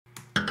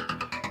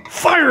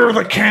Fire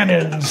the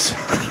cannons.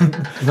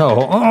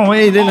 No. Oh,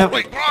 wait, he didn't have...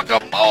 Holy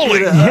guacamole!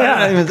 Yeah.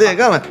 I didn't even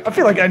think of it. I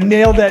feel like I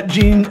nailed that,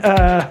 Gene.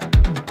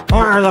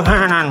 Fire the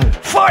cannon.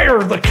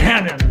 Fire the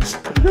cannons.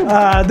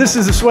 This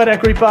is the Sweat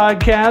Equity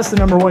Podcast, the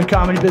 #1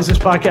 comedy business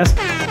podcast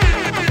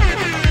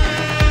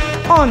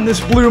on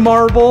this blue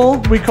marble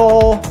we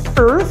call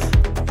Earth.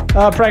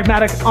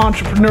 Pragmatic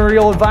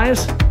entrepreneurial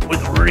advice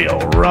with real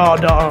raw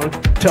dog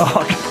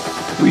talk.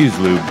 We use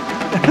lube.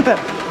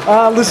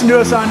 Listen to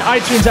us on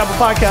iTunes, Apple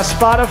Podcasts,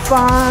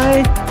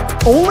 Spotify,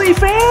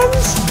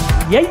 OnlyFans.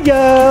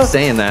 Yeah.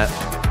 Saying that.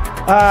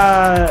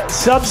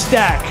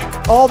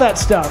 Substack, all that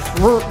stuff.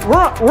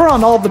 We're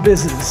on all the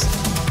business.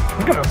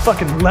 We're gonna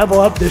fucking level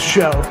up this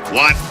show.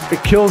 What?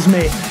 It kills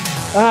me.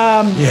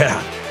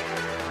 Yeah.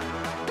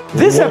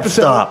 This Won't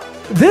episode. stop.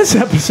 This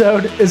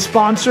episode is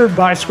sponsored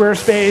by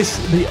Squarespace,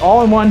 the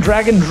all-in-one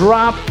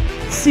drag-and-drop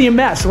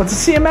CMS. What's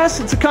a CMS?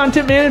 It's a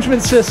content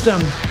management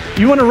system.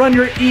 You want to run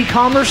your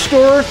e-commerce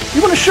store?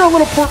 You want to show a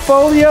little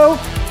portfolio?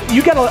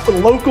 You got a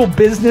local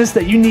business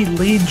that you need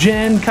lead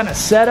gen kind of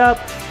set up?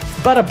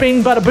 Bada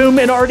bing, bada boom,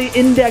 it already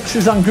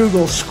indexes on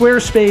Google.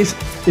 Squarespace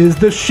is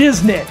the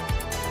shiznit.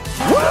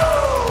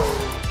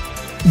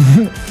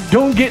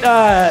 Don't get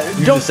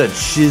You just said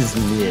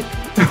shiznit.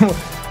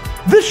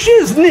 the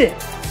shiznit.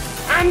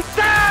 I'm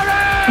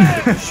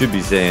sorry! Should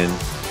be saying.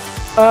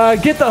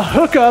 Get the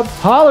hookup.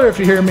 Holler if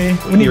you hear me.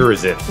 Here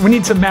is it. We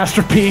need some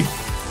Master P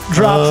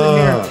drops in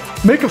here.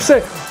 Make them say,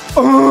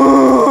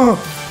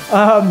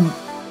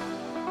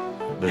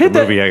 There's a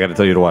movie I got to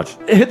tell you to watch.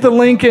 hit the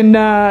link in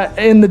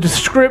the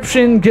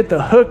description. Get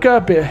the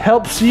hookup. It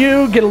helps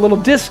you get a little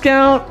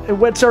discount. It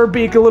wets our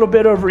beak a little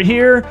bit over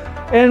here.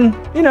 And,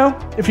 you know,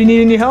 if you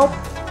need any help,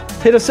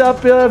 hit us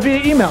up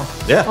via email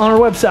on our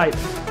website.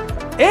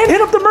 And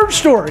hit up the merch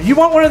store. You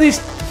want one of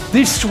these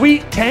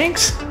sweet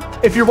tanks?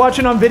 If you're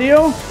watching on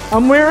video,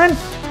 I'm wearing,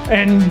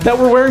 and that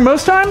we're wearing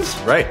most times.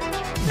 Right.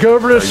 Go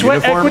over to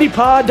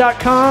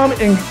sweatequitypod.com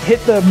and hit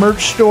the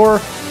merch store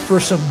for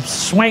some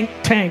swank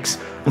tanks.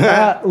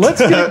 Let's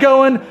get it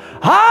going.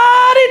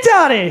 Hotty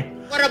toddy.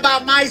 What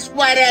about my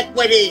sweat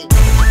equity?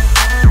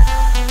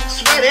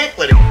 Sweat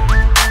equity.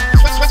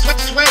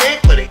 Sweat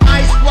equity.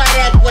 My sweat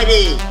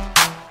equity.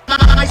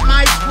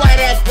 My sweat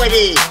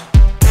equity.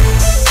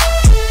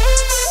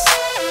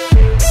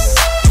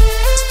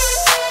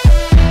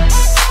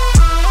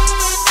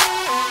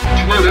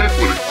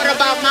 What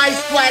about my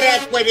sweat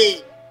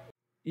equity?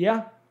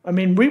 Yeah, I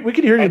mean, we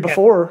could hear you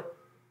before.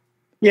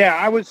 Yeah,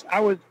 I was.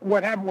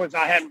 What happened was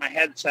I had my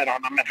headset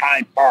on. I'm at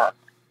Hyde Park.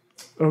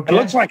 Okay. It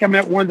looks like I'm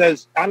at one of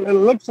those. It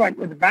looks like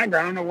with the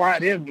background. I don't know why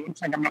it is. It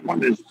looks like I'm at one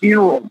of those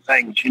funeral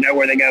things. You know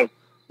where they go,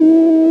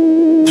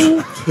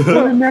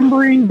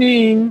 remembering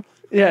Dean.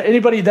 Yeah,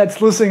 anybody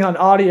that's listening on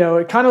audio,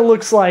 it kind of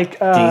looks like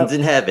Dean's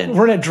in heaven.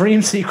 We're in a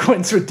dream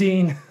sequence with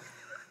Dean.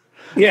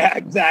 Yeah,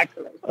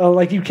 exactly.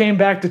 Like you came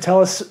back to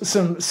tell us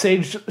some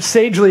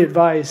sagely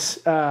advice,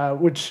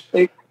 which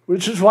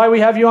is why we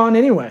have you on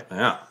anyway.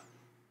 Yeah.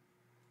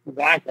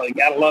 Exactly.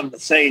 Gotta love the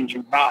sage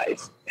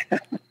advice.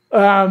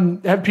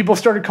 Have people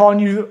started calling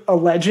you a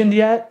legend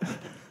yet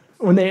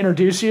when they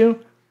introduce you?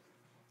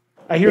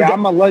 I hear. Yeah,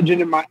 I'm a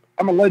legend in my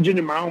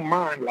own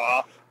mind,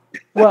 Law.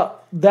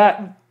 Well,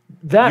 that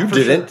You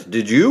didn't, sure.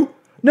 did you?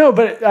 No,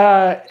 but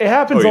it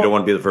happens. Oh, you don't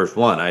want to be the first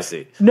one. I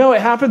see. No,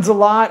 it happens a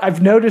lot.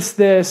 I've noticed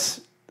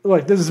this.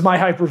 Like, this is my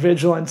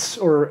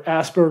hypervigilance or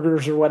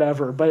Asperger's or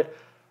whatever. But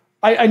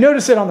I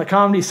notice it on the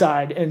comedy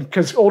side, and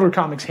because older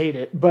comics hate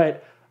it.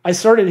 But I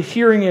started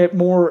hearing it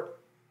more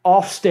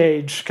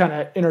off-stage kind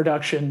of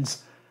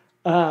introductions.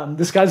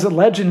 This guy's a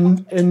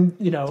legend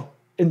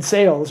in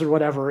sales or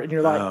whatever. And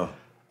you're like,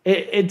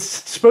 it's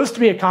supposed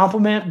to be a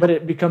compliment, but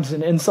it becomes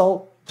an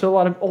insult to a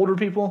lot of older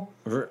people.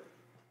 I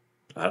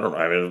don't know.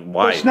 I mean,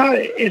 why? It's not.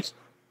 It's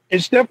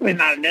definitely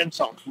not an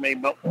insult to me.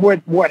 But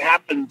what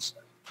happens?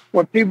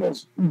 What people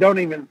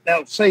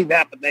they'll say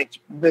that, but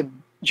the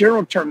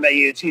general term they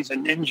use, he's a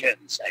ninja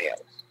in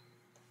sales.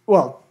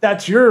 Well,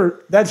 that's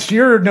your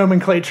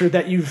nomenclature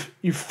that you've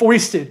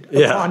foisted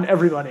upon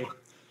everybody.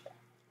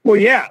 Well,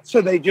 yeah.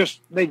 So they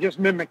just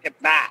mimic it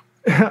back.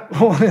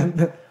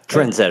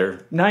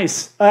 Trendsetter.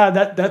 Nice.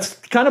 That's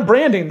kind of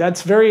branding.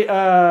 That's very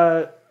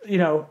I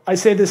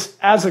say this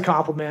as a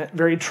compliment,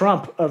 very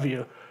Trump of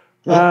you.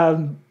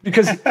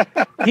 Because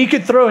he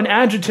could throw an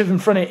adjective in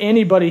front of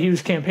anybody he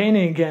was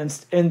campaigning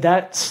against, and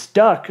that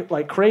stuck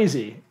like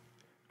crazy.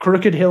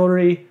 Crooked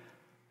Hillary.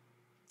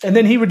 And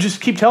then he would just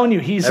keep telling you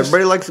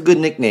Everybody likes a good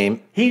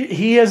nickname.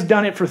 He has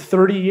done it for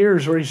 30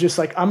 years where he's just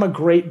like, I'm a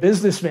great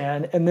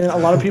businessman. And then a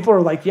lot of people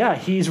are like, yeah,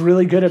 he's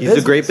really good at business.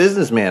 He's a great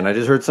businessman. I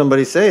just heard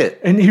somebody say it.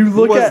 And you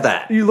look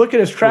Who look at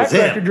his track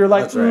record, you're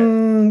like, right.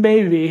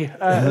 Maybe,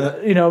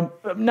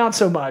 not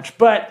so much.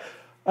 But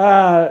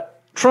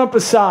Trump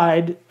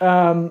aside,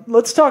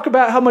 let's talk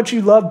about how much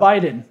you love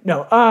Biden.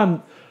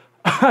 No,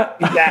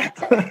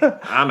 Exactly.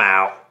 I'm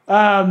out.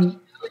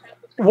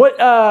 what?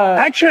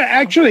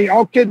 Actually,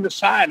 all kidding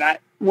aside,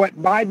 what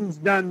Biden's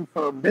done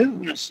for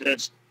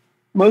businesses,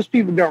 most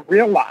people don't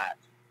realize.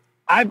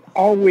 I've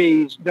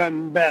always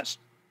done best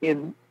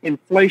in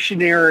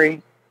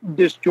inflationary,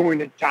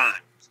 disjointed times.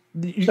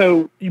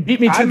 So you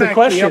beat me to I'm the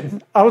actually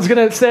question. I was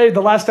going to say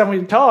the last time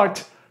we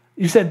talked,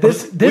 you said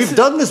this. We've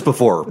done this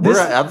before.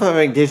 I'm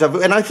having deja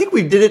vu, and I think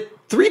we did it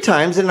 3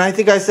 times, and I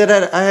think I said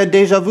I had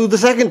deja vu the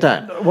second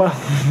time.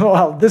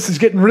 Well, this is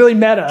getting really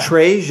meta.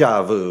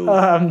 Treja vu.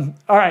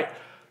 All right.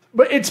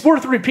 But it's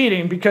worth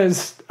repeating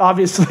because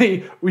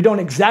obviously we don't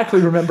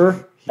exactly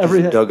remember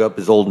everything. Dug up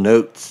his old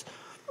notes.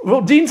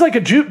 Well, Dean's like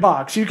a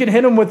jukebox. You can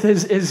hit him with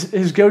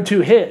his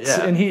go-to hits,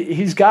 and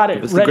he's got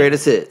it. It's the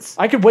greatest hits.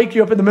 I could wake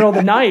you up in the middle of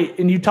the night,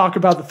 and you talk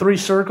about the 3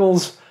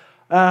 circles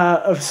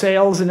of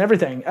sales and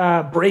everything,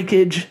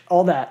 breakage,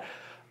 all that.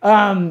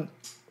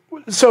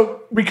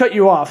 So we cut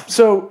you off.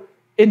 So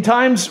in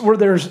times where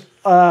there's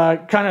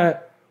kind of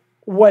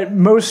what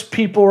most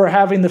people are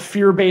having, the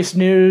fear-based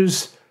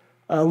news,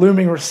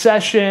 looming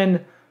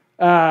recession,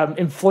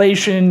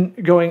 inflation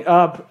going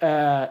up,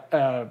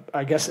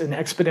 I guess an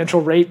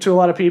exponential rate to a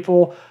lot of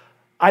people.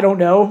 I don't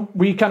know.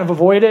 We kind of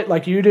avoid it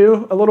like you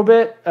do a little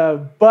bit.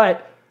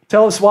 But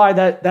tell us why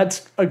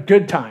that's a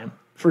good time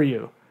for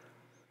you.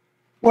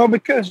 Well,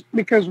 because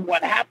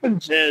what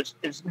happens is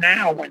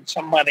now when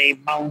somebody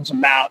moans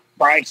about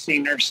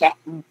pricing or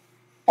something,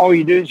 all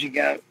you do is you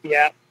go,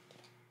 yeah,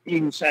 you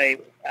can say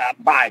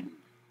Biden.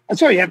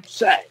 That's all you have to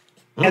say.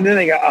 And then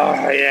they go,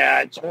 oh,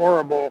 yeah, it's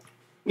horrible.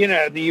 You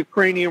know, the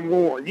Ukrainian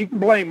war. You can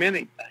blame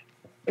anything.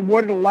 And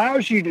what it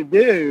allows you to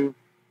do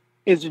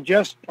is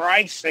adjust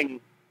pricing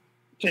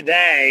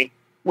today,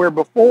 where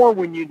before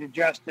when you'd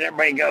adjust it,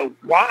 everybody goes,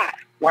 why?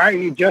 Why are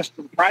you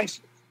adjusting prices?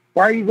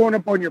 Why are you going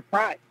up on your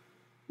price?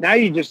 Now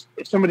if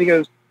somebody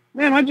goes,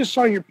 man, I just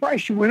saw your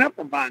price. You went up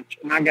a bunch.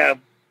 And I go,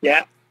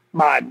 yeah,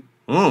 Biden.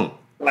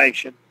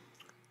 Inflation.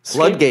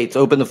 Floodgates.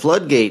 Open the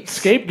floodgates.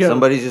 Scapegoat.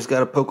 Somebody's just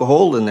got to poke a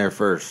hole in there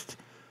first.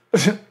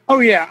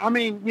 Oh, yeah. I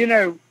mean, you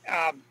know,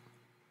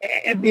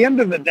 at the end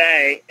of the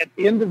day,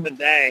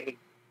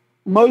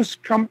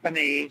 most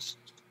companies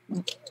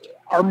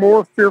are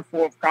more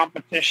fearful of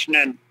competition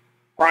and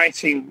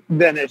pricing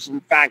than is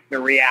in fact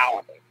the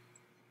reality.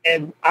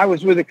 And I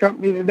was with a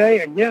company today,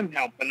 again,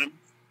 helping them.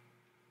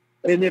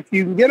 And if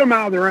you can get them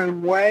out of their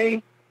own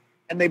way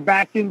and they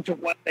back into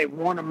what they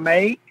want to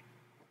make,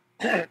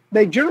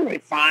 they generally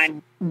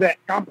find that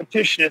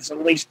competition is the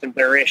least of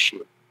their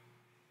issue.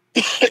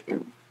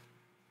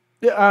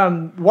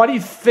 Why do you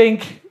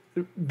think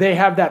they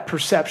have that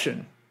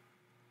perception?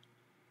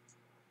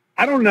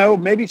 I don't know.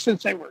 Maybe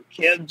since they were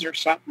kids or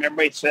something,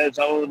 everybody says,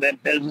 oh,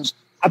 that business.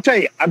 I'll tell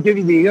you, I'll give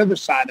you the other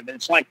side of it.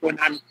 It's like when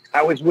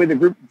I was with a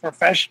group of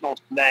professionals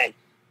today,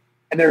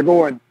 and they're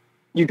going,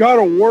 you got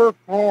to work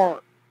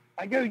hard.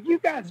 I go, you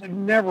guys have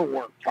never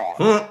worked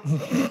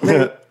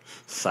hard.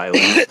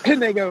 Silence.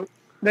 And they go,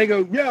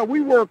 yeah,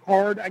 we work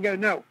hard. I go,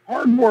 no,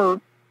 hard work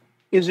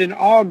is in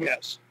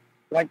August.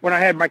 Like when I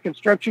had my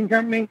construction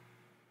company,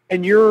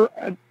 and you're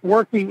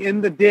working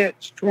in the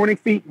ditch 20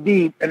 feet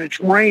deep, and it's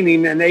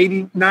raining and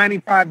 80,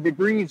 95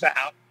 degrees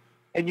out,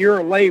 and you're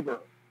a laborer.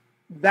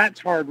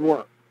 That's hard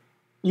work.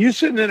 You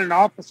sitting in an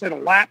office at a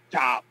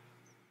laptop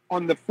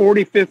on the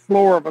 45th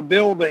floor of a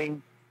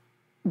building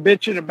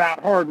bitching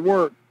about hard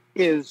work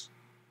is,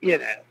 you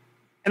know.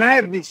 And I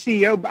have one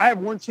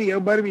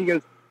CEO buddy, he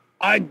goes,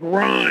 I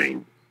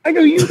grind. I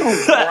go, you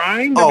don't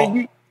grind? I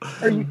mean,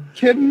 are you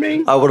kidding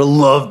me? I would have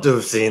loved to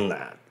have seen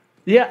that.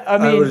 Yeah, I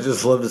would mean, have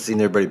just loved to have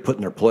seen everybody put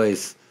in their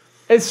place.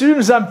 as soon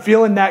as I'm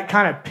feeling that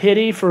kind of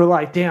pity for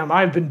like, damn,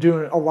 I've been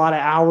doing a lot of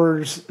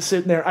hours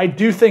sitting there. I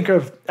think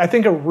of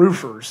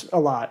roofers a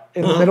lot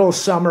in the middle of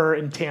summer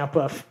in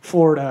Tampa,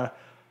 Florida,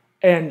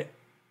 and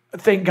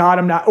thank God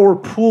I'm not, or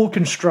pool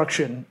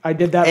construction. I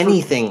did that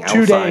Anything for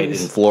 2 outside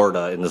days. in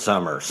Florida in the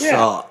summer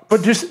sucks.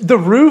 But just the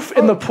roof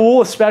and the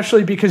pool,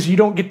 especially because you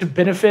don't get to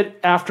benefit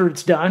after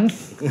it's done.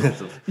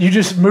 You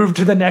just move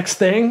to the next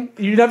thing.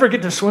 You never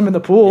get to swim in the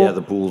pool. Yeah,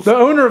 the pool's the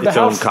owner of the its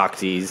own house.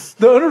 cocktease.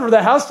 The owner of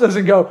the house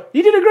doesn't go,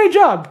 you did a great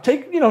job.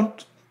 Take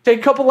a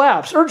couple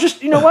laps. Or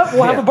just, you know what?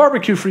 We'll have a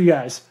barbecue for you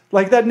guys.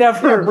 Like that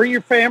never. Yeah, bring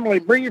your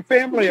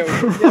family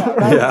over.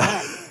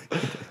 Yeah,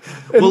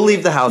 We'll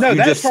leave the house. You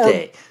just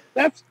stay.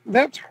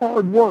 That's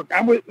hard work.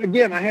 I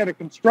had a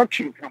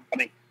construction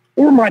company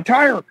or my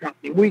tire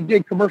company. We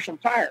did commercial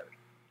tires.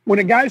 When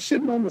a guy's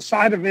sitting on the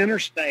side of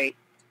interstate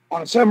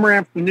on a summer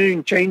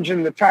afternoon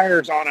changing the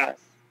tires on a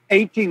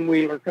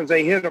 18-wheeler because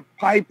they hit a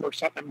pipe or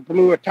something and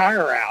blew a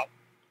tire out,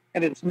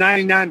 and it's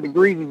 99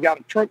 degrees, he's got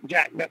a truck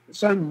jacked up, the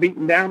sun's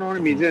beating down on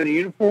him, he's in a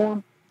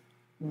uniform,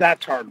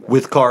 that's hard work.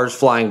 With cars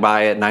flying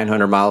by at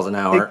 900 miles an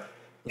hour,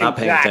 not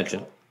paying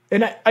attention.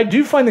 And I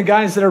do find the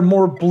guys that are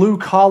more blue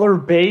collar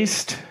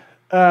based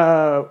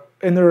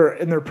in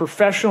their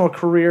professional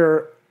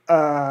career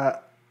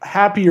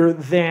happier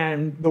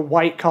than the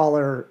white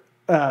collar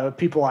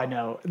people I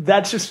know.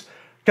 That's just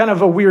kind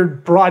of a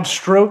weird broad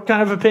stroke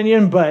kind of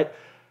opinion, but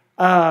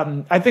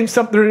I think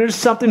there is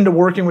something to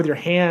working with your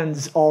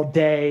hands all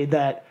day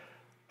that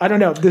I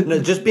don't know.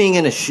 Just being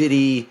in a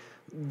shitty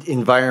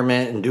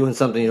environment and doing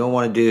something you don't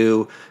want to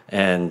do,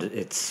 and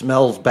it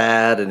smells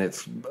bad, and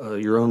it's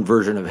your own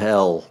version of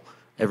hell.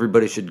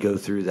 Everybody should go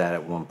through that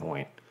at one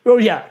point. Oh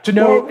yeah, to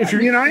know if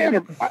you're. You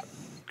know,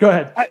 Go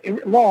ahead.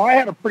 I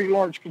had a pretty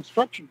large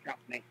construction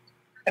company,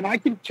 and I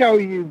can tell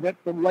you that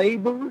the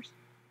laborers,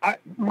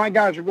 my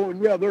guys are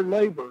going, yeah, they're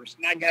laborers,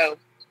 and I go,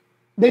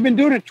 they've been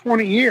doing it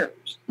 20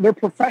 years. They're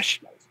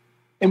professionals,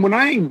 and when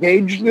I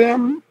engaged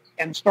them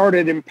and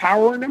started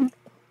empowering them,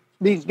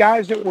 these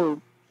guys that were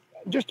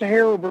just a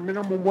hair over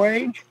minimum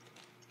wage,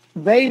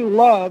 they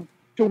loved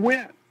to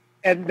win,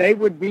 and they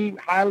would be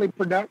highly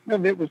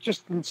productive. It was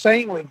just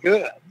insanely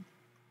good.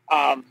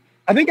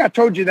 I think I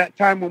told you that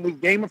time when we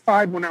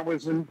gamified when I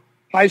was in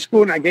high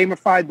school, and I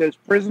gamified those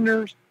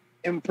prisoners,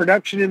 and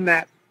production in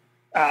that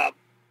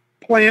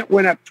plant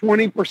went up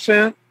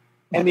 20%.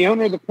 And the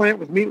owner of the plant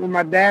was meeting with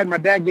my dad. My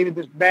dad gave me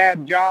this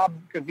bad job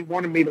because he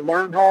wanted me to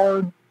learn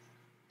hard.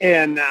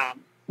 And,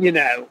 you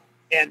know,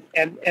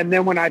 and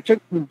then when I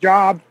took the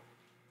job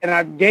and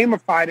I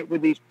gamified it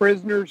with these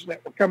prisoners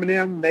that were coming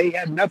in, they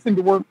had nothing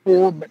to work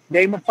for, but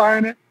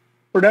gamifying it,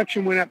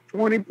 production went up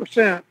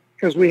 20%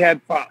 because we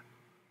had fun.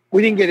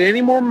 We didn't get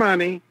any more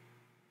money.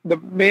 The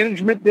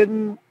management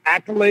didn't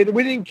accolade it.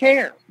 We didn't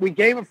care. We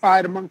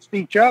gamified amongst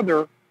each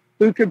other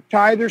who could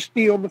tie their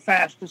steel the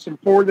fastest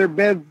and pour their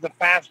beds the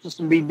fastest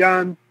and be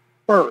done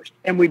first.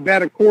 And we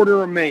bet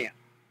 $250,000.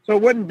 So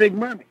it wasn't big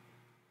money.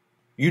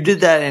 You did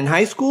that in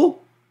high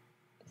school?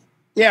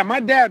 Yeah, my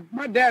dad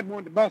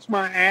wanted to bust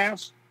my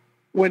ass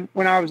when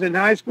I was in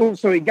high school.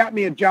 So he got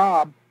me a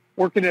job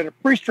working at a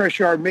pre-stress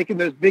yard making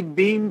those big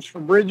beams for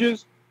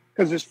bridges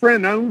because his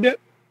friend owned it.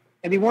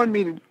 And he wanted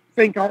me to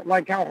think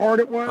like how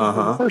hard it was.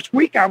 The first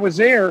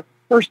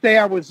day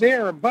I was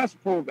there, a bus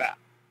pulled out.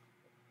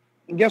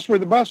 And guess where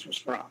the bus was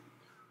from?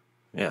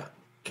 Yeah,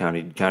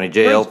 county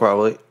jail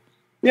probably.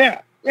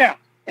 Yeah.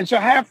 And so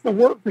half the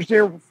workers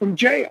there were from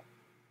jail.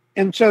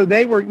 And so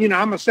they were, you know,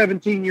 I'm a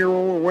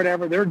 17-year-old or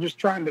whatever. They're just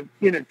trying to,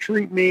 you know,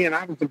 treat me, and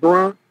I was the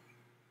grunt.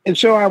 And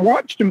so I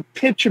watched them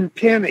pitching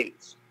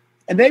pennies.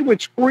 And they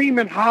would scream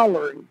and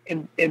holler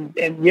and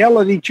yell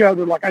at each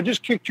other like, I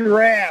just kicked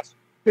your ass,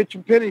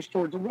 pitching pennies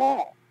towards the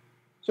wall.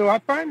 So I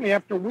finally,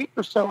 after a week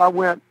or so, I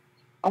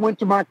went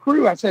to my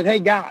crew. I said, hey,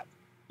 guys,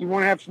 you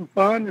want to have some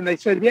fun? And they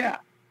said, yeah.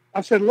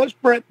 I said, let's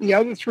bet the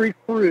other 3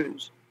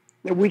 crews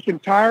that we can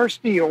tie our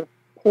steel,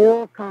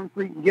 pour our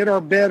concrete, and get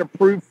our bed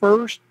approved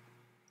first.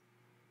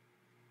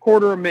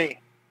 $250,000.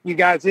 You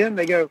guys in?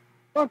 They go,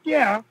 fuck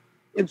yeah.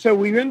 And so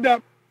we end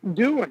up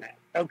doing it,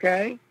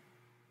 okay?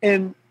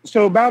 And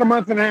so about a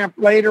month and a half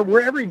later,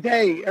 we're every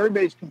day,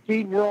 everybody's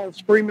competing. We're all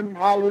screaming and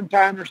hollering,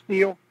 tying our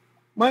steel.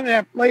 A month and a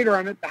half later,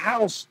 I'm at the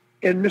house,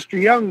 and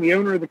Mr. Young, the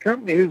owner of the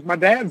company, who's my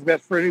dad's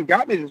best friend, who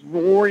got me this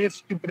glorious,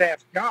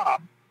 stupid-ass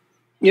job,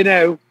 you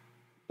know,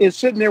 is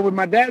sitting there with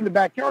my dad in the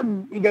backyard,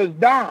 and he goes,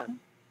 Don,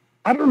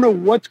 I don't know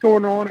what's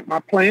going on at my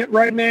plant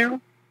right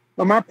now,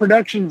 but my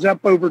production's up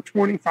over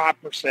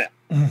 25%.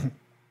 Mm-hmm.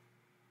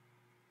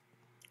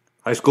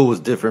 High school was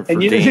different for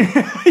Dean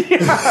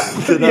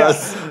than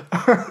us.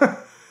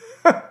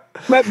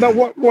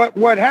 But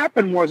what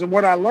happened was, and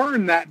what I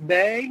learned that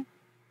day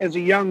as a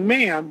young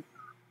man,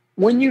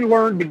 when you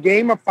learn to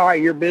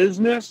gamify your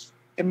business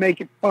and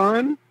make it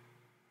fun,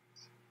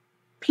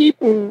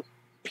 people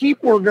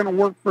are going to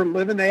work for a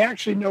living. They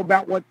actually know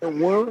about what they're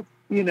worth,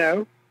 you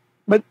know.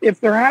 But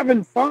if they're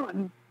having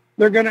fun,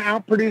 they're going to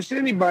outproduce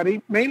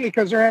anybody, mainly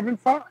because they're having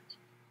fun.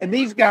 And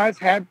these guys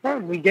had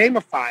fun. We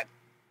gamified.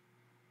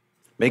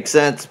 Makes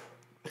sense.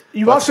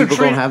 You also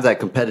people don't have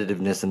that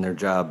competitiveness in their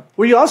job.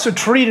 Well, you also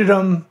treated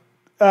them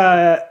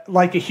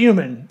like a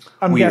human.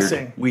 I'm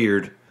guessing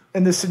weird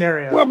in this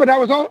scenario. Well, but I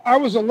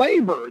was a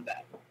laborer then.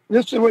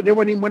 This is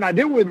when I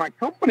deal with my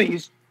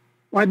companies.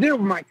 When I deal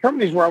with my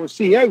companies where I was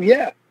CEO,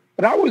 yeah.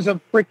 But I was a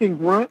freaking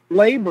grunt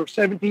labor,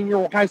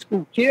 17-year-old high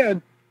school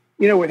kid,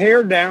 you know, with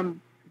hair down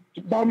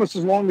almost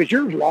as long as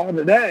yours, Law,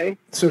 today.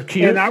 So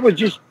cute. And I was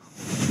just,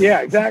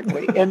 yeah,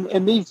 exactly.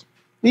 and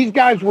these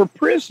guys were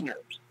prisoners.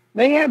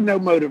 They had no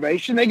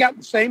motivation. They got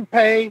the same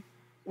pay.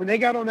 When they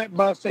got on that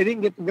bus, they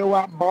didn't get to go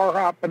out bar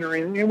hopping or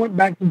anything. They went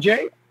back to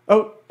jail.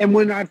 Oh, and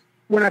when I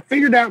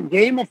figured out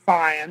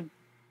gamifying,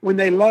 when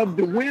they loved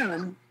to win,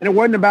 and it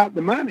wasn't about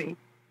the money,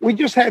 we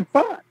just had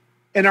fun.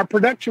 And our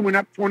production went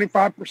up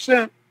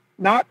 25%,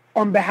 not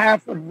on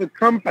behalf of the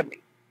company,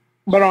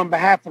 but on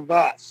behalf of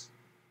us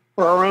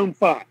for our own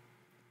fun.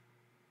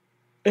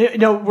 You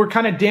know, we're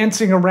kind of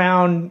dancing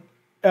around.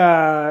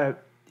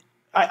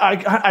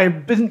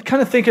 I've been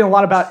kind of thinking a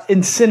lot about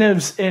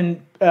incentives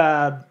and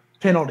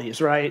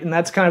penalties, right? And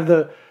that's kind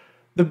of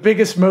the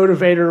biggest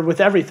motivator with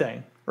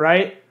everything,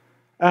 right?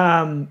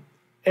 How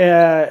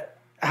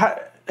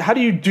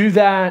do you do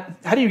that?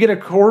 How do you get a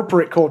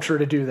corporate culture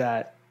to do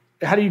that?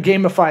 How do you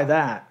gamify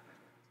that?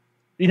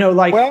 You know,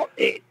 like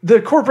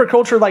the corporate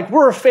culture, like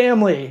we're a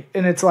family,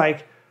 and it's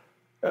like,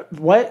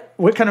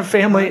 what kind of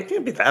family? It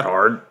can't be that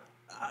hard.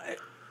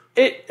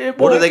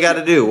 What do they got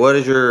to do? What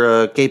is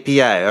your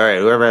KPI? All right,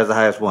 whoever has the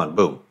highest one,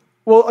 boom.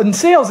 Well, in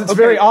sales, it's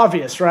very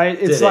obvious, right?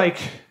 It's like,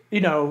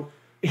 you know,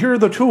 here are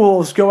the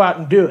tools, go out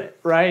and do it,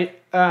 right?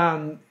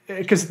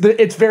 Because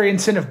it's very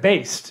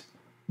incentive-based,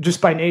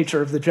 just by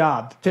nature of the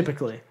job,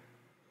 typically.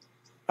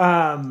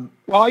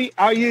 Well,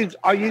 I'll use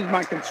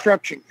my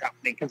construction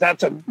company because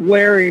that's a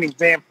glaring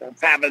example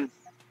of having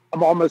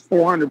almost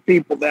 400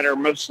 people that are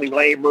mostly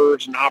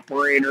laborers and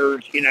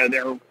operators. You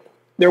know,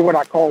 they're what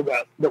I call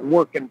the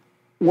work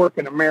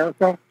in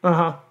America.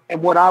 Uh-huh.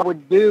 And what I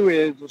would do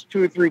is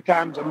 2 or 3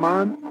 times a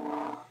month,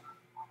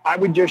 I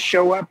would just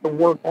show up and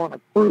work on a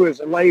crew as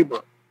a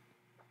laborer.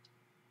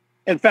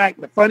 In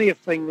fact, the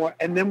funniest thing was,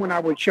 and then when I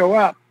would show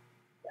up,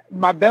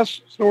 my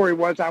best story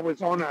was I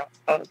was on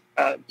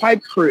a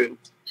pipe crew,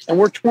 and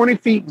we're 20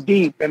 feet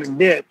deep in a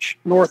ditch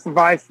north of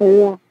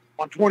I-4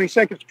 on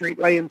 22nd Street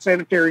laying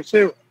sanitary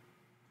sewer.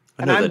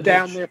 And I'm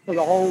down there for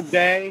the whole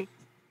day,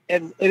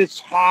 and it's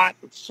hot,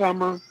 it's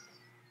summer.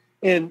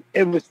 And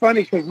it was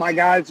funny because my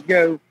guys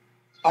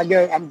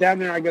I'm down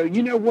there, I go,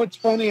 you know what's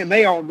funny? And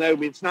they all know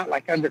me. It's not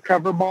like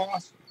undercover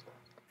boss.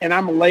 And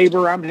I'm a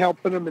laborer, I'm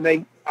helping them.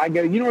 And I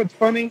go, you know what's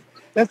funny?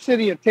 That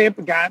city of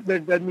Tampa guy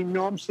that doesn't even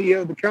know I'm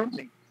CEO of the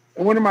company.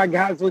 And one of my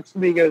guys looks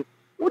at me and goes,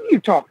 what are you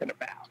talking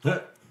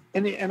about?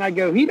 And I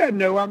go, he doesn't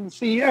know I'm the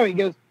CEO. He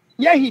goes,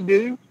 yeah, he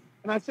do.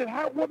 And I said,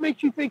 what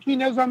makes you think he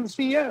knows I'm the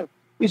CEO?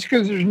 It's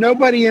because there's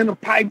nobody in a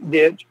pipe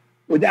ditch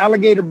with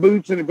alligator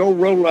boots and a gold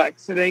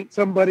Rolex that ain't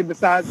somebody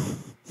besides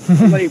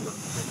the labor.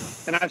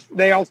 And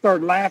they all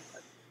started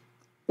laughing.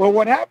 Well,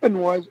 what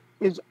happened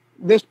is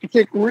this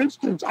particular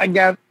instance,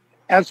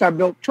 as I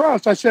built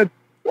trust, I said,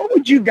 what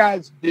would you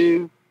guys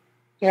do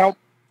to help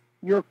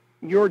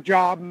your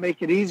job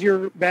make it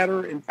easier,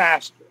 better, and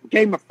faster,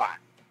 gamify?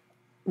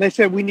 And they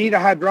said, we need a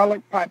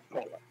hydraulic pipe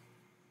puller.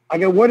 I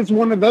go, what does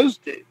one of those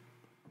do?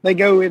 They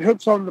go, it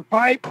hooks on the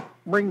pipe,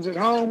 brings it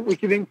home. We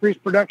could increase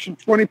production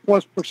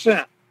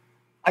 20+%.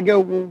 I go,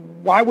 well,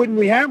 why wouldn't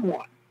we have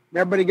one? And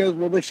everybody goes,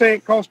 well, they say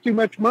it costs too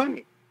much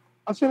money.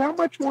 I said, how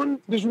much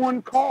does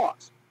one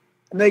cost?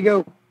 And they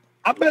go,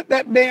 I bet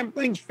that damn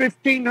thing's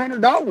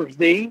 $1,500,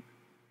 Dean.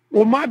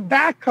 Well, my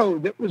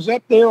backhoe that was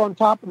up there on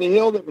top of the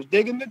hill that was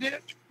digging the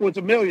ditch was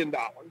 $1 million.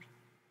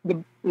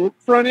 The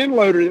front end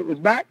loader that was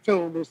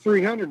backfilling was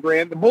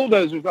 $300,000. The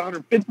bulldozer was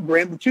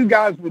 $150,000. The 2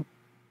 guys with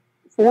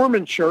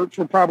foreman shirts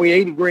were probably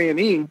 $80,000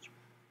 each.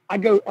 I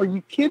go, are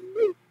you kidding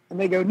me? And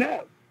they go,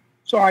 no.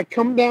 So I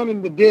come down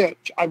in the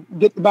ditch. I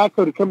get the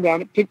backhoe to come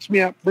down. It picks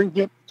me up, brings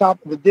me up the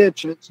top of the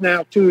ditch, and it's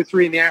now 2 or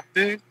 3 in the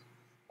afternoon.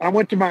 I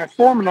went to my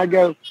foreman. I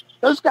go,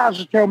 those guys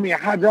are telling me a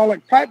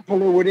hydraulic pipe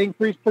puller would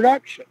increase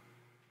production.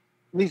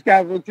 And these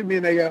guys looked at me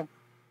and they go,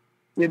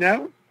 you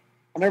know,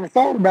 I never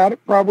thought about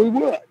it. Probably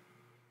would.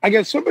 I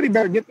go, somebody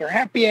better get their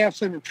happy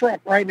ass in the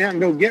truck right now and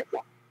go get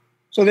one.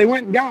 So they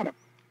went and got them.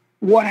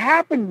 What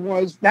happened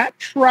was that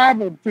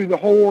traveled through the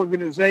whole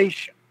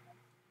organization.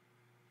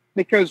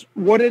 Because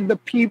what did the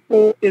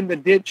people in the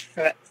ditch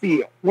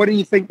feel? What do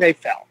you think they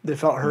felt? They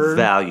felt heard.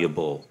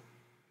 Valuable.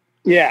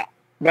 Yeah,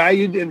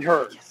 valued and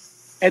heard.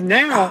 Yes. And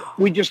now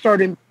we just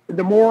started,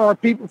 the more our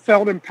people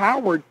felt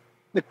empowered,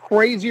 the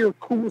crazier,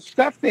 cool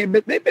stuff they've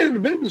been in the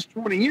business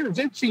 20 years.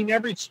 They'd seen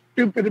every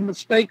stupid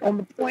mistake on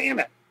the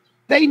planet.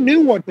 They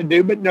knew what to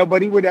do, but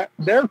nobody would.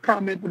 Their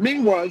comment to me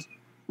was,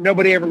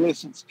 nobody ever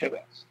listens to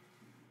us.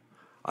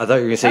 I thought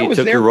you were going to say you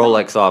took your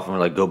Rolex off and were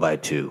like, go buy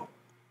 2.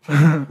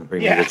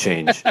 Bring me the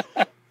change.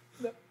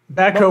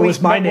 Backhoe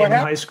was my name in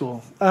high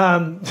school.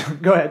 Go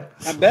ahead.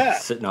 I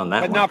bet. Sitting on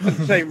that but one. not for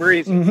the same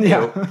reason.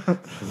 Yeah.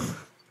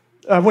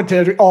 I went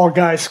to all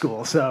guys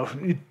school, so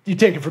you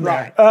take it from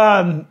there.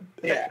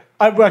 Yeah.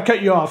 I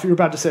cut you off. You were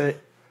about to say,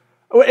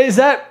 is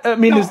that? I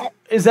mean,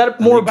 is that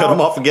more about? Cut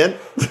him off again.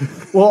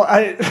 Well,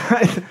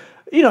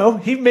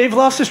 he may have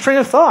lost his train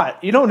of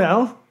thought. You don't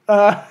know.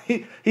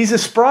 He's a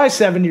spry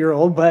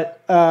 7-year-old,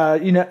 but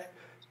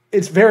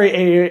it's very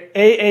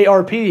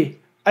AARP.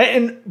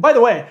 And by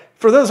the way,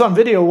 for those on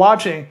video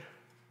watching,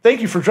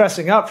 thank you for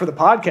dressing up for the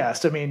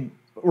podcast. I mean,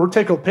 we're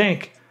tickled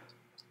pink.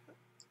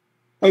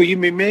 Oh, you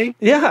mean me?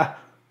 Yeah.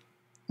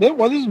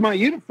 Well, this is my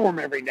uniform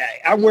every day.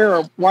 I wear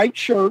a white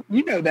shirt,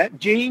 you know that,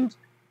 jeans,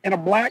 and a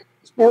black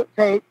sport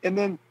coat. And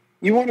then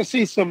you want to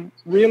see some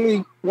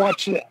really,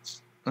 watch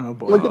this. Oh,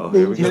 boy. Look at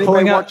these. He's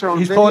pulling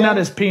out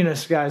his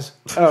penis, guys.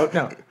 Oh,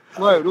 no.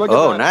 Whoa, look at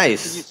that.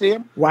 Nice. Did you see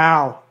him?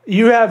 Wow.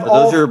 You have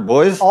those your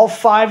boys? All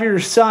 5 of your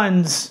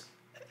sons'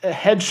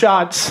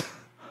 headshots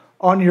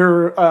on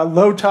your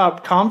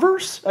low-top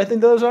Converse, I think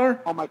those are?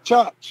 On my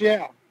chucks,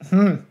 yeah.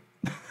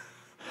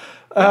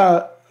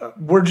 I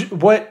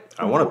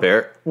want a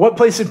pair. What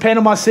place in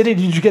Panama City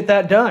did you get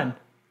that done?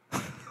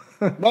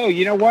 No,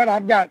 you know what?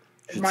 I've got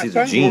my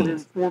son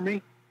ordered for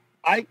me.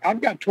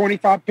 I've got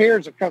 25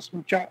 pairs of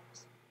custom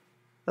chucks.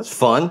 That's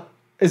fun.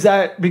 Is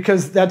that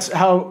because those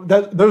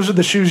are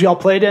the shoes y'all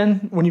played in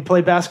when you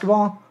played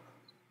basketball?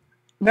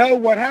 No,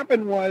 what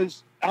happened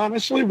was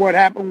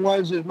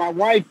is my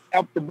wife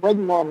helped the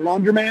brother-in-law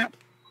laundromat.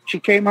 She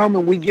came home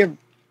and we give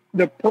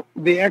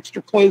the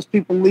extra clothes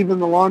people leave in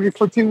the laundry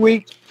for 2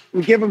 weeks.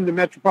 We give them to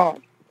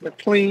Metropolitan. They're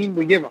clean.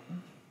 We give them.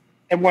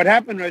 And what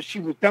happened was she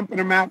was dumping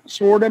them out to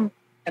sort them,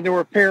 and there were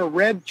a pair of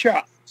red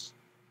chucks.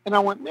 And I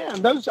went,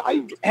 man,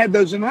 I had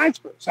those in high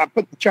school. So I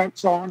put the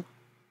chucks on,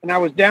 and I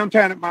was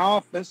downtown at my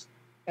office,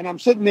 and I'm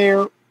sitting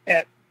there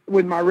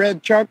with my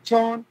red chucks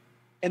on,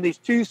 and these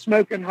two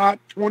smoking hot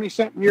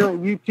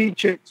 20-something-year-old UT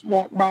chicks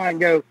walk by and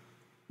go,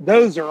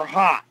 those are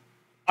hot.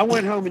 I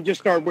went home and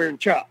just started wearing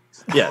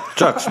Chucks. Yeah,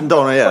 Chucks.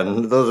 Don't. Yeah,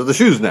 and those are the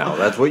shoes now.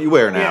 That's what you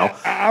wear now. Yeah,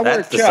 I wear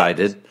That's Chucks.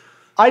 decided.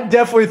 I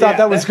definitely thought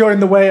that was going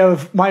the way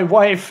of my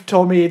wife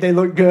told me they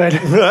look good.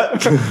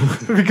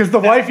 Because the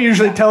wife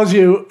usually tells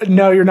you,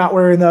 no, you're not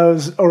wearing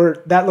those,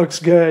 or that looks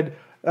good.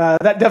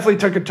 That definitely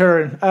took a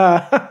turn.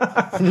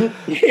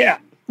 Yeah.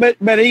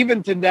 But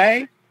even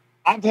today,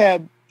 I've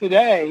been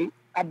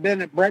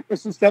at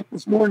breakfast and stuff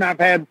this morning. I've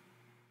had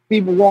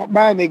people walk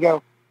by and they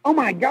go, oh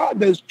my God,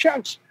 those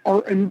Chucks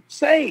are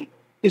insane.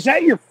 Is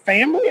that your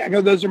family? I go,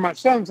 those are my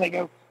sons. They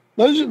go,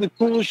 those are the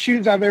coolest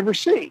shoes I've ever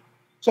seen.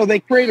 So they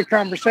create a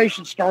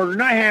conversation starter,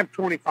 and I have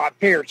 25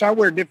 pairs. So I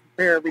wear a different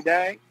pair every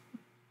day,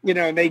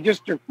 and they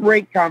just are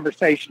great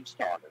conversation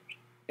starters.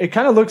 It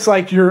kind of looks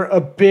like you're a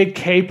big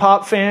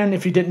K-pop fan.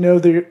 If you didn't know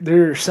they're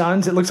your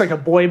sons, it looks like a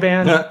boy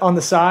band on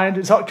the side.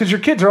 It's all because your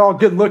kids are all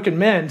good-looking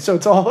men, so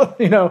it's all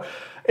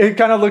It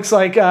kind of looks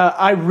like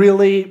I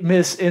really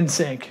miss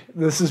NSYNC.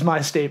 This is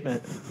my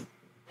statement.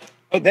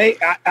 But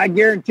I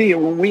guarantee you,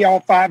 when we all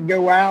five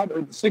go out,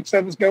 or the six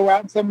of us go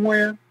out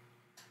somewhere,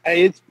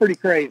 it's pretty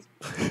crazy.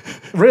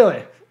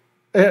 Really?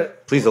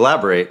 Please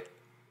elaborate.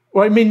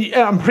 Well, I mean,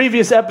 on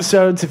previous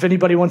episodes, if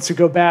anybody wants to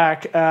go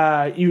back,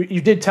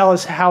 you did tell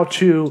us how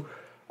to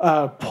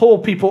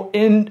pull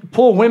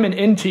women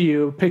into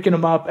you, picking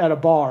them up at a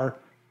bar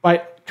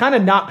by kind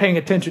of not paying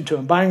attention to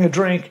them, buying a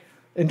drink,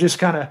 and just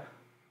kind of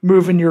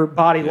moving your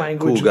body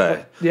language. Cool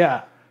guy.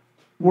 Yeah.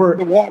 The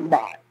walk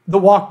by. The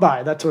walk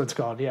by, that's what it's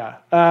called, yeah.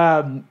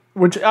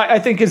 Which I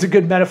think is a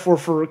good metaphor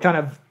for kind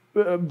of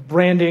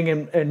branding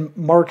and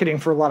marketing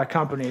for a lot of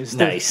companies.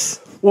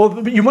 Nice.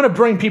 Well, you want to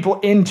bring people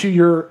into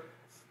your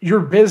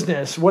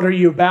business. What are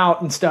you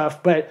about and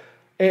stuff? But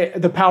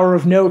the power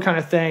of no kind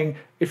of thing,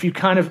 if you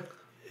kind of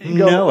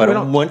go, no, I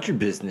don't want your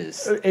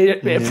business.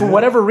 For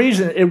whatever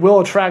reason, it will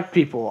attract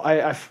people.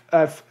 I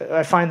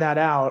find that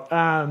out.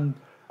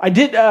 I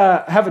did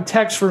have a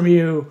text from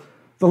you.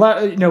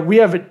 We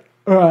haven't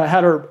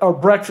had our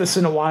breakfast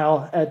in a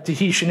while at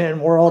Tahitian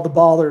Inn, where all the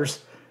ballers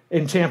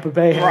in Tampa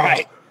Bay hang out.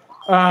 Right.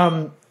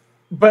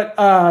 But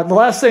the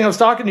last thing I was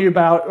talking to you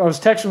about, I was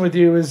texting with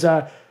you, is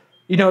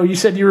you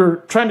said you were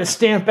trying to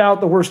stamp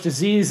out the worst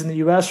disease in the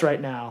U.S. right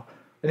now,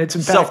 and it's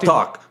impacting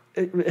Self-talk.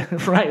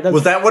 Right.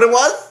 Was that what it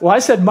was? Well, I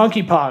said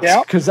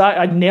monkeypox because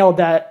I nailed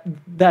that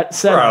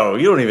segment. Bro,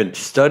 you don't even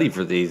study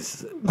for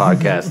these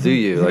podcasts, do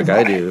you? Like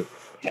I do.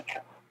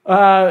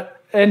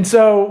 And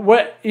so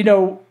what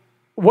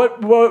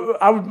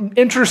I'm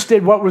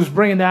interested what was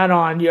bringing that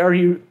on. Are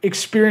you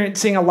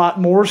experiencing a lot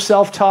more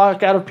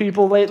self-talk out of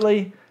people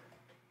lately?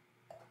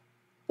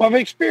 Well, I've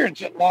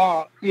experienced it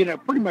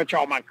pretty much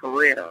all my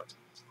career.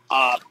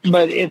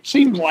 But it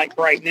seems like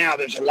right now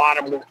there's a lot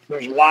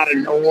of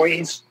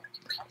noise,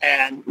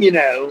 and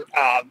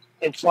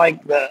it's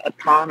like the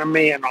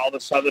economy and all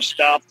this other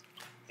stuff.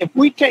 If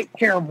we take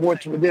care of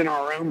what's within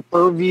our own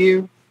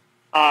purview,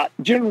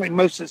 generally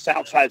most of this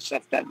outside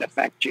stuff doesn't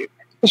affect you,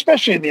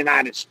 especially in the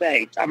United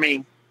States. I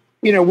mean,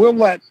 we'll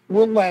let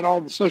all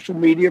the social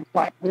media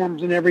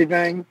platforms and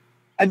everything.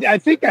 I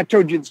think I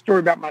told you the story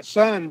about my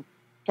son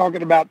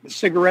talking about the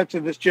cigarettes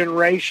of this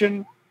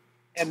generation,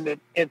 and that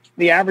it's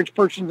the average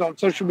person's on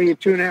social media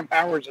 2.5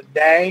 hours a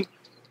day.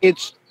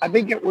 I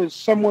think it was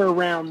somewhere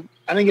around,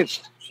 I think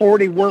it's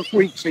 40 work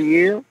weeks a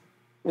year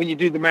when you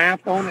do the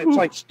math on it. It's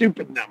like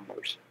stupid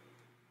numbers.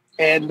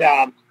 And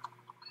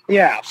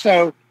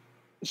so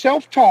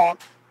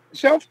self-talk,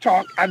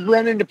 I've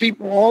run into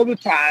people all the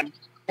time,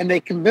 and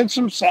they convince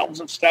themselves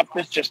of stuff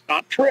that's just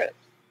not true.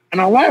 And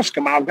I'll ask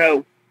them, I'll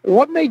go,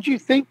 what made you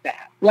think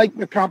that? Like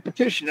the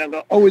competition. I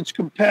go, oh, it's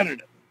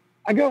competitive.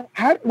 I go,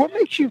 what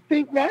makes you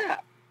think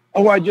that?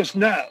 Oh, I just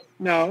know.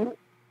 No,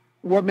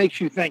 what makes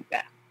you think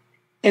that?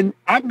 And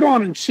I've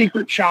gone and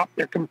secret shopped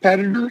their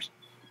competitors.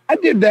 I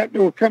did that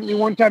to a company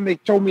one time. They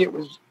told me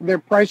their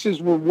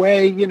prices were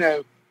way,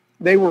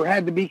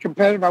 had to be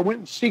competitive. I went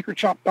and secret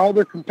shopped all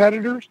their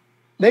competitors.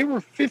 They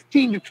were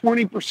 15 to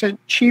 20%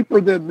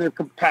 cheaper than their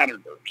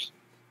competitors.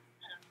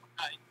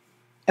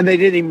 And they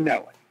didn't even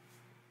know it.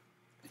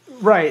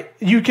 Right.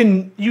 You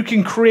can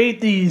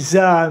create these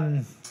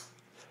kind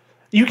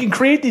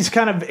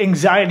of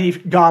anxiety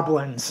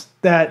goblins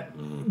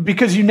that,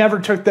 because you never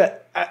took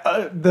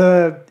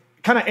the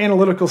kind of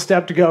analytical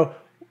step to go,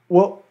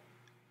 well,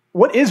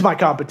 what is my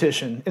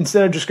competition?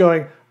 Instead of just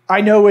going,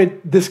 I know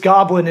this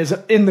goblin is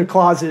in the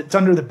closet, it's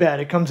under the bed,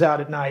 it comes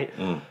out at night.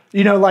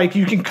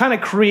 You can kind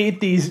of create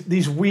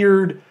these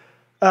weird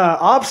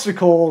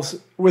obstacles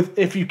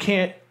if you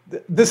can't.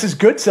 This is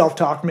good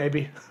self-talk,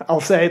 maybe I'll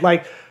say.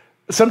 Like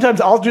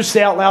sometimes I'll just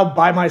say out loud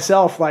by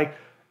myself, like,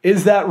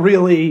 is that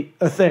really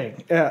a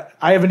thing?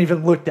 I haven't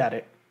even looked at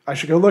it. I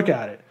should go look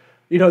at it.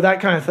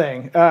 That kind of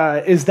thing.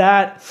 Is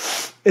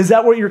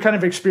that what you're kind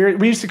of experiencing?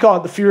 We used to call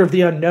it the fear of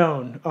the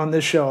unknown on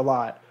this show a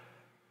lot.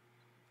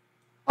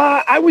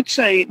 I would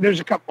say there's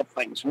a couple of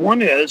things.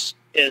 One is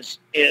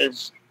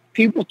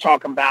people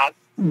talk about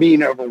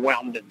being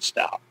overwhelmed and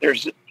stuff.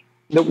 There's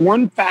the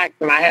one fact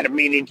that I had a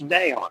meeting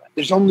today on it,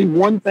 there's only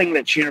one thing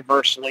that's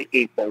universally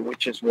equal,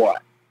 which is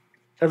what?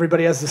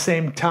 Everybody has the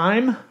same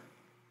time?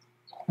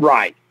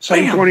 Right.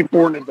 Same Bam.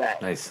 24 in a day.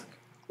 Nice.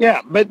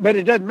 Yeah, but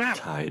it doesn't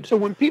matter. Tied. So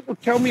when people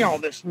tell me all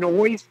this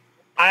noise,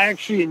 I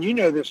actually, and you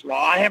know this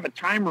law, I have a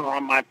timer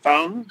on my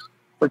phone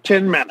for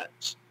 10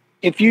 minutes.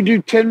 If you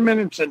do 10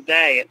 minutes a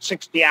day at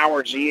 60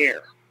 hours a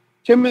year,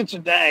 10 minutes a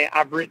day,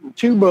 I've written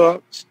 2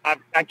 books. I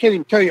can't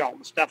even tell you all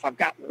the stuff. I've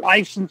got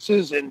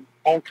licenses and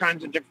all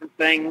kinds of different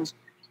things,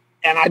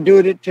 and I do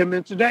it at 10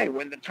 minutes a day.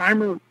 When the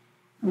timer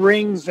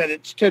rings that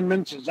it's 10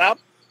 minutes is up,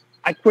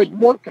 I quit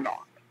working on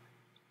it.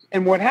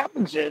 And what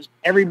happens is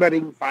everybody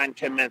can find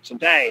 10 minutes a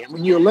day. And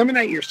when you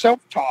eliminate your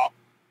self-talk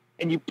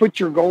and you put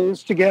your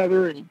goals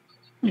together and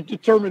you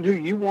determine who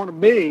you want to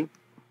be,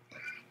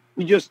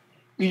 you just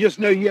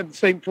know you have the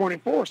same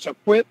 24. So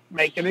quit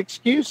making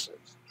excuses.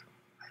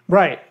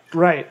 Right.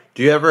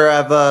 Do you ever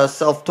have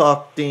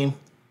self-talk, Dean?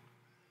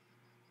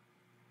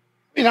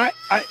 I mean, I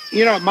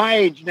at my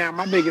age now,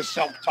 my biggest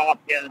self-talk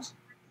is,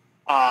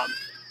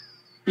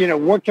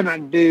 what can I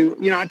do?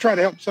 I try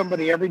to help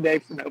somebody every day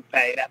for no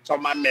pay. That's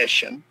on my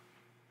mission.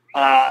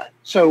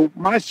 So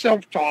my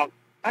self-talk,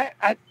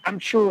 I'm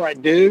sure I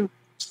do,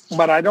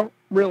 but I don't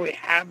really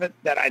have it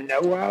that I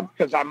know of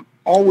because I'm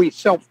always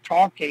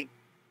self-talking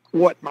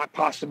what my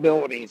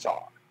possibilities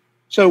are.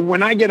 So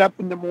when I get up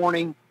in the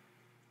morning,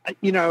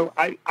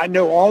 I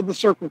know all the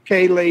Circle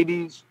K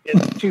ladies in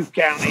the 2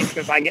 counties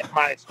because I get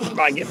my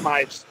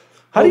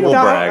How do you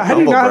not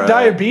Humble have brag.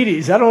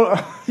 diabetes?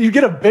 You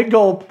get a big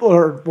gulp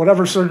or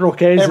whatever Circle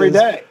K is every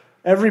day.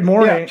 every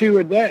morning. Yeah, 2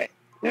 a day.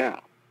 Yeah.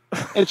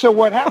 And so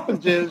what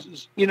happens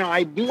is,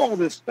 I do all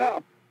this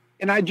stuff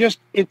and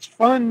it's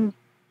fun.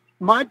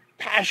 My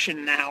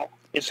passion now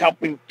is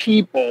helping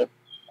people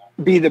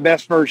be the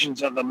best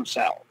versions of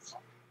themselves.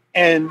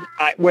 And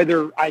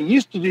whether I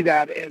used to do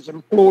that as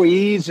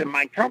employees in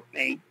my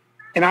company,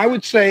 and I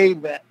would say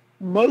that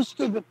most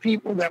of the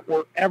people that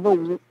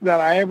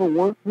I ever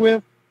worked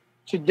with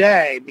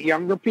today, the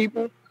younger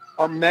people,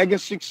 are mega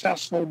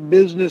successful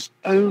business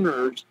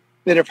owners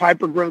that have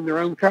hypergrown their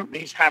own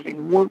companies,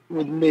 having worked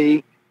with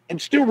me, and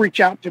still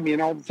reach out to me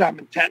and all the time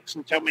in text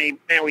and tell me,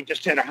 man, we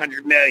just hit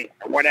 100 million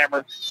or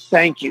whatever.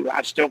 Thank you.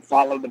 I still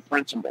follow the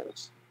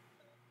principles.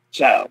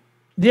 So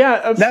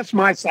Yeah, that's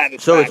my satisfaction.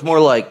 So it's more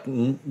like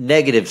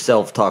negative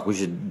self-talk. We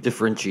should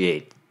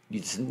differentiate. You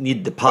just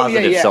need the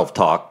positive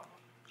self-talk.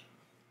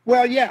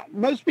 Well, yeah,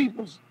 most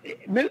people's,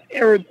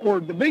 or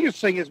the biggest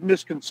thing is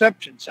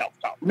misconception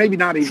self-talk. Maybe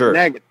not even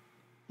negative.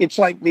 It's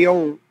like the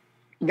old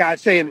guy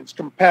saying it's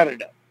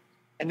competitive.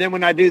 And then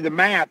when I do the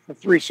math, the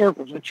 3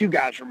 circles, which you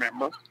guys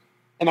remember,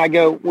 and I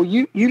go, well,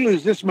 you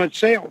lose this much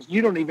sales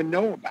you don't even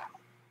know about.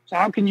 So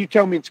how can you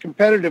tell me it's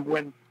competitive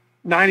when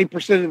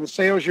 90% of the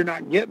sales you're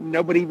not getting,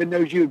 nobody even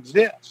knows you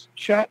exist?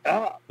 Shut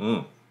up.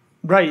 Mm.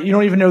 Right. You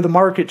don't even know the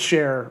market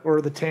share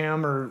or the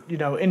TAM or,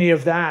 any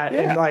of that.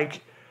 Yeah.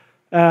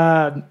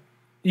 And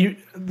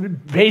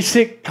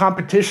basic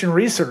competition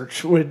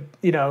research would,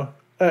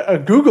 a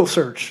Google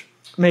search,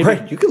 maybe.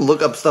 Right. You can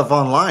look up stuff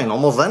online,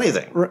 almost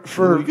anything. You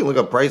can look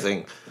up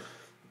pricing.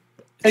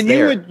 And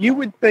you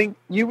would think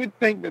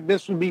that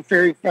this would be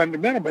very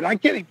fundamental, but I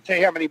can't even tell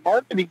you how many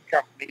marketing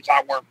companies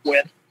I work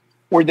with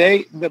where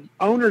the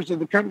owners of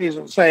the companies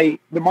will say,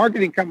 the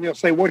marketing company will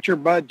say, what's your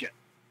budget?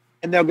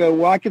 And they'll go,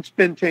 well, I could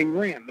spend 10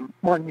 grand. The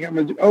marketing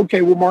company will go,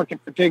 okay, we'll market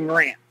for 10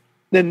 grand.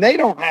 Then they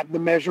don't have the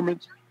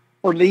measurements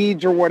for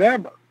leads or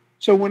whatever.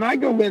 So when I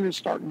go in and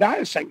start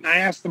dissecting, I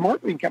ask the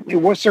marketing company,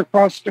 what's their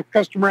cost of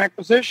customer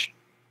acquisition?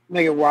 And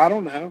they go, well, I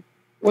don't know.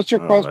 What's their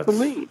cost per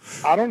lead?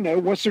 I don't know.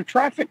 What's their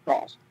traffic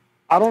cost?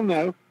 I don't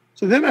know.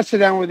 So then I sit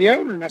down with the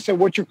owner and I said,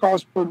 what's your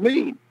cost per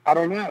lead? I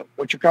don't know.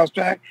 What's your cost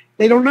to act?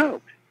 They don't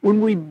know. When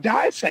we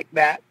dissect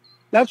that,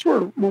 that's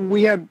where when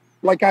we had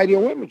like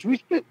Ideal Image, we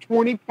spent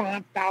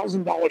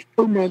 $25,000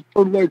 per month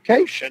per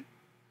location.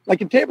 Like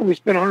in Tampa, we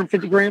spent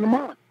 $150,000 a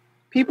month.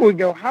 People would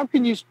go, how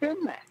can you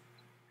spend that?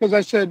 Because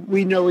I said,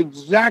 we know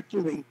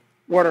exactly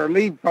what our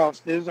lead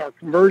cost is, our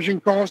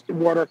conversion cost, and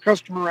what our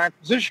customer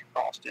acquisition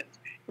cost is.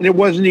 And it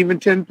wasn't even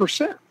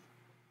 10%.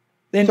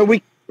 So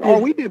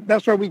all we did,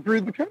 that's why we grew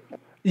the company.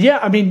 Yeah,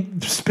 I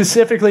mean,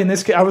 specifically in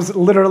this case, I was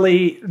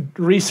literally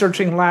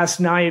researching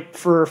last night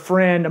for a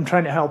friend I'm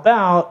trying to help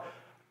out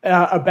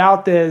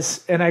about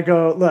this. And I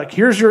go, look,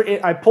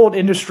 I pulled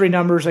industry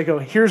numbers. I go,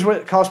 here's what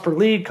it costs per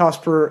lead,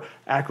 cost per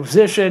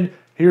acquisition.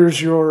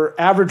 Here's your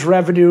average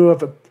revenue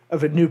of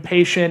a new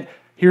patient.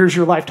 Here's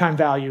your lifetime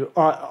value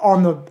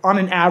on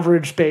an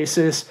average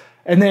basis.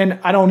 And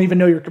then I don't even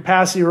know your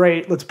capacity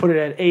rate. Let's put it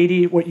at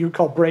 80, what you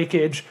call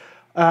breakage.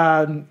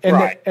 And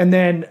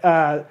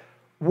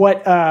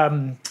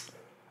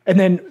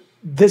then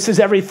this is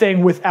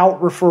everything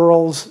without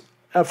referrals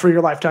for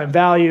your lifetime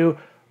value,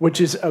 which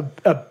is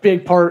a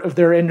big part of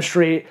their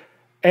industry,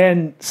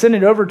 and send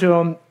it over to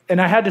them.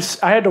 And I had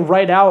to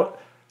write out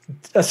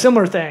a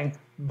similar thing.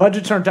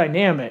 Budgets are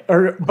dynamic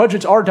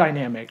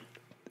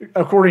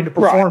according to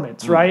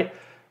performance, right?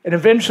 And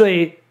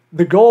eventually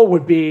the goal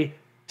would be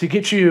to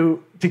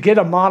get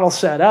a model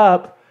set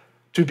up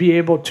to be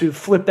able to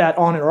flip that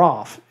on or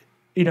off,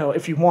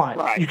 if you want.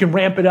 Right. You can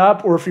ramp it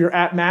up, or if you're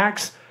at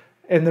max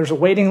and there's a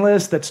waiting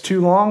list that's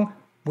too long,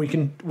 we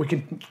can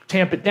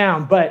tamp it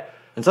down.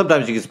 And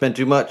sometimes you can spend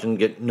too much and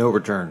get no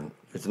return.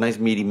 It's a nice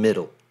meaty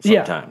middle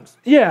sometimes.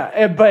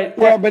 Yeah, but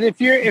but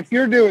if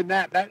you're doing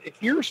that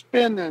if you're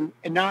spending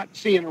and not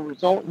seeing a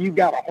result, you've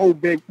got a whole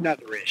big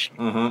another issue.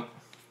 Mm-hmm.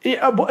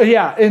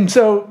 Yeah, and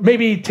so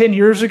maybe 10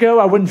 years ago,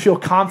 I wouldn't feel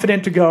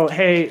confident to go,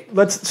 hey,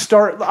 let's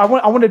start. I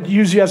want to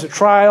use you as a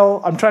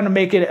trial. I'm trying to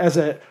make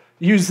it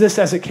use this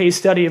as a case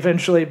study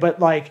eventually.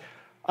 But like,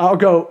 I'll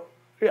go,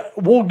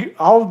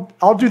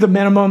 I'll do the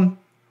minimum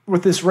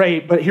with this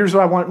rate. But here's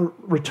what I want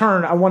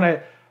return. I want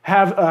to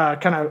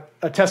have kind of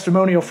a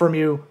testimonial from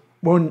you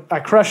when I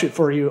crush it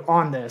for you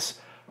on this.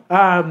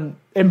 And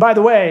by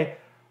the way,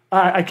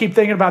 I keep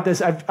thinking about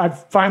this.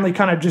 I've finally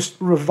kind of just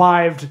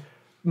revived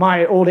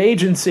my old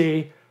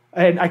agency,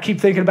 and I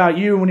keep thinking about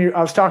you when I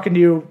was talking to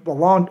you a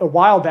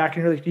while back,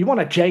 and you're like, "Do you want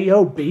a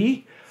job?"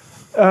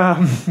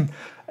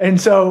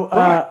 And so,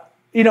 I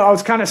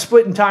was kind of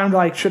splitting time.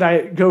 Like, should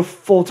I go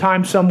full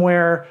time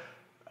somewhere?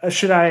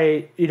 Should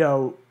I,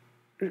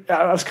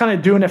 I was kind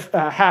of doing it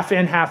half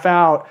in, half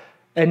out,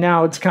 and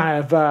now it's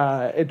kind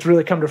of it's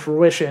really come to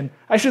fruition.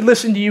 I should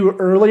listen to you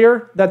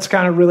earlier. That's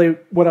kind of really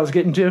what I was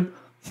getting to.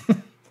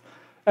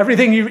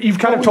 Everything you've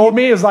kind of told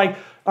me is like,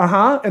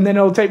 and then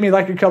it'll take me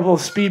like a couple of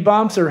speed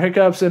bumps or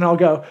hiccups, and I'll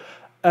go,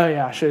 oh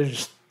yeah, I should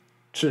have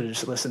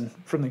just listened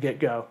from the get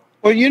go.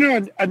 Well,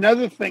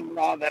 another thing,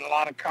 Rob, that a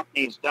lot of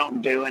companies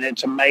don't do, and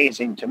it's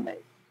amazing to me,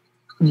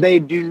 they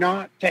do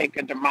not take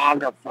a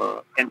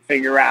demographer and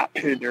figure out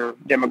who their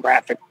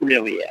demographic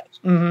really is.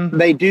 Mm-hmm.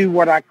 They do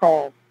what I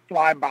call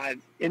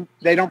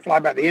they don't fly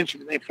by the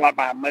instrument, they fly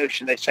by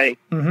emotion. They say,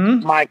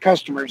 my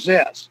customer's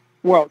this.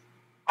 Well,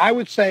 I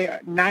would say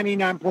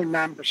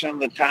 99.9% of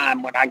the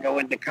time when I go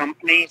into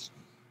companies,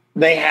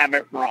 they have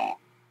it wrong.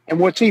 And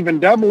what's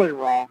even doubly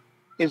wrong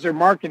is their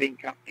marketing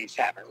companies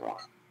have it wrong.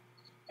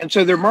 And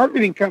so their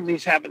marketing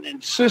companies haven't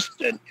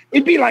insisted.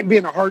 It'd be like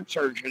being a heart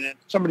surgeon and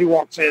somebody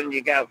walks in and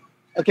you go,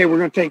 okay,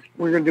 we're going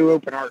to do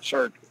open heart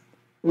surgery.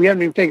 We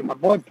haven't even taken my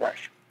blood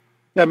pressure.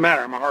 Doesn't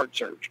matter. I'm a heart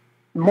surgeon.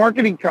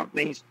 Marketing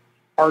companies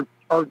are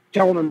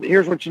telling them,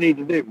 here's what you need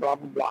to do, blah,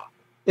 blah, blah.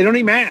 They don't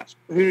even ask,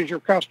 who is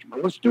your customer?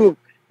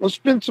 Let's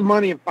spend some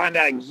money and find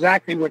out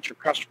exactly what your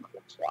customer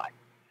looks like.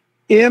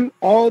 In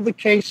all the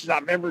cases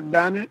I've ever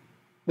done it,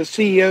 the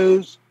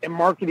CEOs and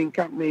marketing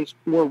companies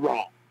were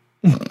wrong.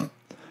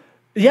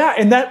 Yeah,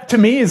 and that to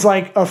me is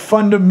like a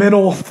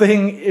fundamental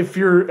thing if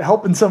you're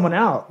helping someone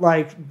out.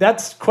 Like,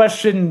 that's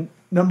question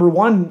number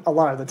one a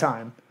lot of the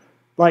time.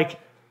 Like,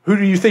 who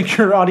do you think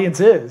your audience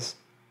is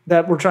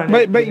that we're trying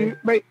to... But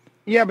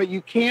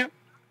you can't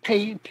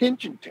pay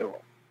attention to them.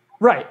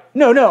 Right.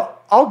 No.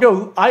 I'll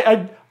go...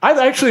 I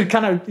actually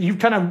you've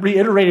kind of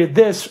reiterated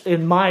this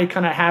in my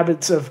kind of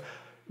habits of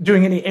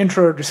doing any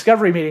intro or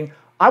discovery meeting.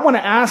 I want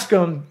to ask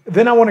them,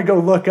 then I want to go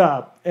look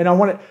up, and I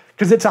want to,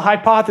 because it's a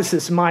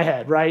hypothesis in my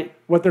head, right?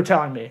 What they're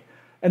telling me.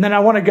 And then I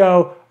want to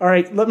go, all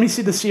right, let me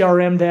see the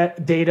CRM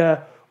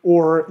data,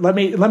 or let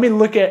me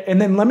look at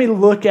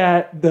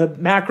the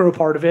macro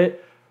part of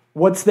it.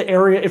 What's the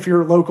area, if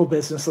you're a local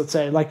business, let's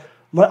say, like,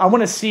 I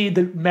want to see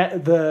the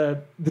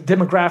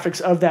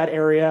demographics of that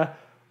area,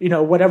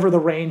 whatever the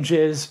range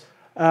is.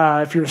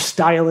 If you're a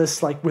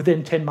stylist, like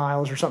within 10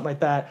 miles or something like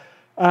that.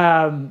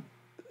 And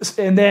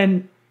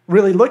then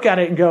really look at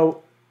it and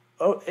go,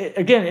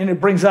 again, and it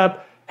brings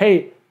up,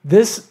 hey,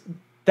 that's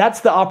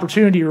the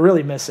opportunity you're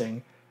really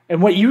missing.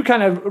 And what you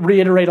kind of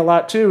reiterate a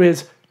lot too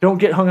is don't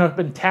get hung up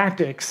in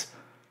tactics.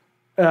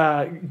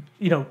 Go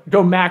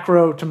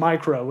macro to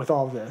micro with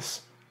all of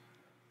this.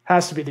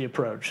 Has to be the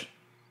approach.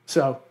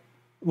 So,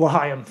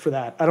 l'chaim for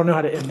that. I don't know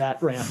how to end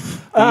that rant.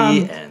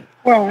 The end.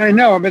 Well, I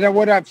know, but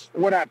what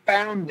I've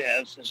found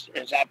is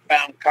I've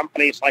found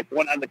companies, like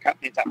one of the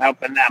companies I'm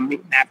helping now,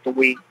 meeting after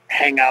we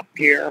hang up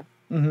here.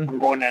 Mm-hmm. I'm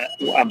going to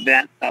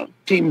a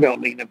team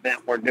building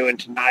event we're doing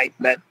tonight.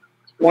 But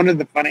one of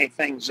the funny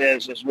things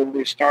is when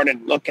we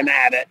started looking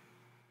at it,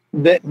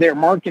 that their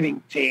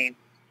marketing team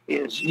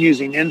is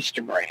using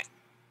Instagram.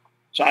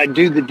 So I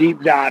do the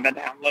deep dive and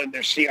download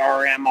their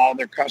CRM, all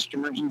their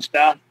customers and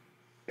stuff.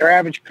 Their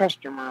average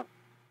customer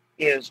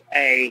is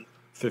a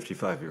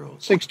 55-year-old,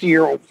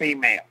 60-year-old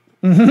female.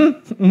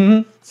 Mm-hmm.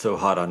 Mm-hmm. So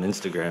hot on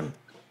Instagram.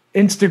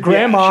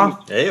 Instagram. Yeah,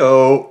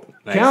 Heyo.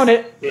 Nice. Count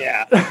it.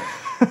 Yeah.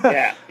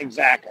 Yeah,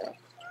 exactly.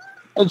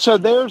 And so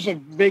there's a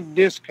big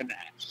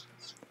disconnect,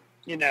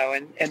 and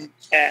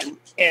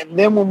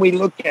then when we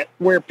look at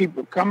where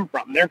people come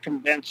from, they're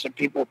convinced that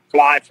people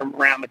fly from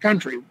around the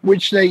country,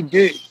 which they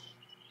do.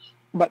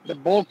 But the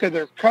bulk of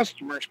their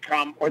customers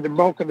the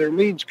bulk of their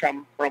leads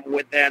come from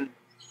within,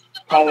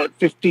 call it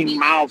 15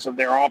 miles of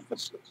their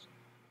offices.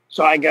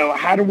 So I go,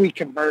 how do we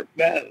convert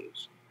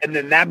those? And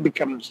then that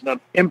becomes the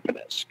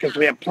impetus because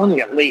we have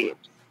plenty of leads.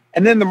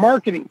 And then the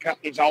marketing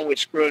company's always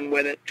screwing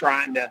with it,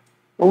 trying to,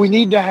 we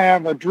need to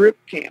have a drip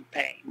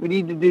campaign. We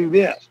need to do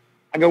this.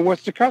 I go,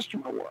 what's the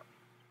customer worth?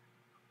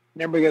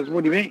 And everybody goes,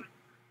 what do you mean?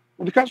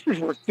 Well, the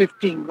customer's worth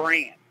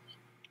 $15,000.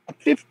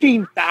 a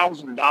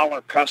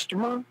 $15,000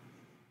 customer,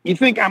 you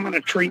think I'm going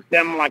to treat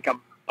them like a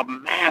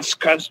mass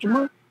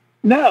customer?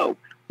 No,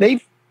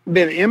 they've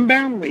been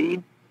inbound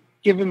lead,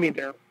 giving me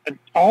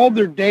all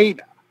their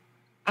data.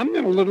 I'm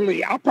going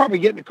to I'll probably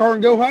get in the car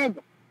and go hug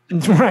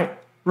them.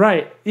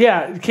 Right.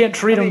 Yeah. You can't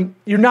treat them.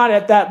 You're not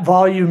at that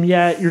volume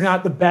yet. You're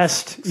not the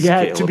best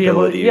yet to be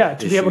able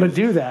to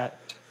do that.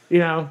 You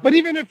know. But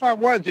even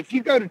if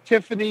you go to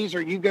Tiffany's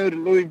or you go to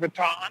Louis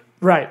Vuitton,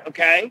 right?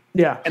 Okay.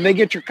 Yeah. And they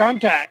get your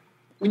contact.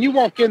 When you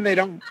walk in, they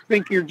don't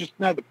think you're just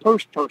another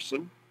purse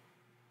person.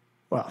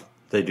 Well,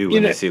 they do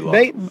when they see law.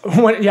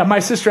 My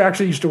sister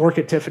actually used to work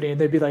at Tiffany, and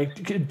they'd be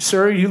like,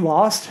 "Sir, you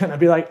lost?" And I'd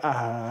be like,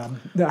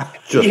 "No,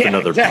 just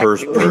another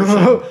purse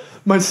person."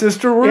 My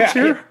sister works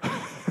here.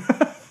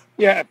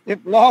 Yeah, if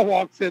law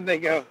walks in, they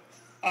go,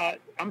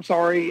 "I'm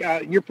sorry,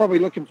 you're probably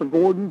looking for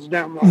Gordon's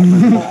down the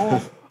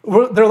hall."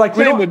 They're like,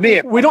 we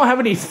don't have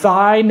any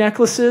thigh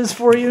necklaces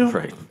for you.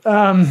 Right.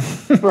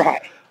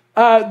 Right.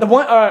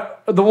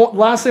 The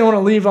last thing I want to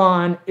leave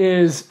on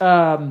is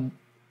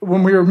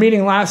when we were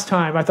meeting last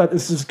time, I thought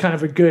this is kind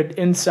of a good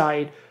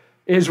insight,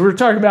 is we were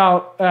talking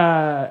about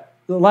the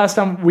last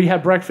time we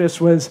had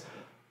breakfast was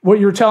what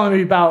you were telling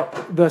me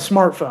about the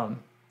smartphone.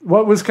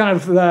 What was kind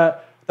of the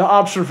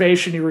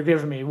observation you were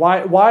giving me?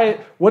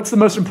 What's the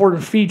most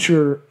important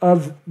feature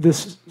of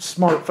this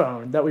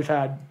smartphone that we've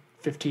had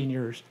 15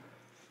 years?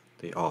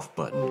 The off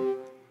button.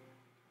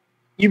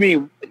 You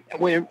mean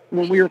when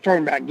we were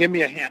talking about give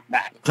me a hint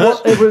back?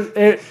 Well,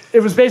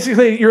 it was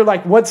basically you're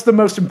like, what's the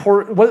most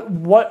important?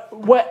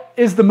 What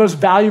is the most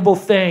valuable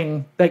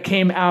thing that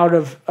came out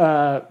of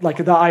like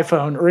the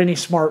iPhone or any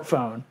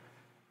smartphone?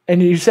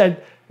 And you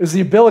said it was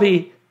the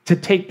ability to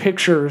take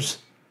pictures,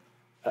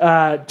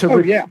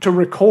 to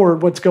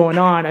record what's going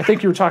on. I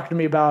think you were talking to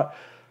me about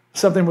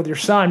something with your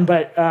son,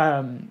 but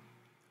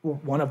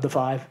one of the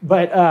five.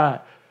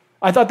 But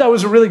I thought that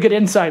was a really good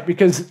insight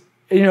because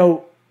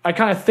I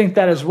kind of think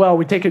that as well.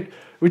 We take it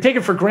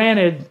for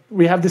granted.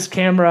 We have this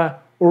camera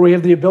or we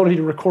have the ability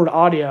to record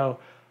audio.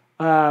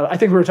 I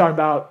think we were talking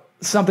about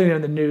something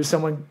in the news,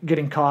 someone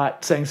getting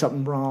caught saying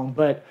something wrong.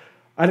 But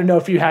I don't know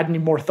if you had any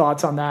more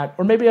thoughts on that,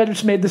 or maybe I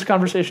just made this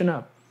conversation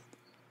up.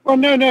 Well,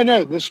 no.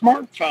 The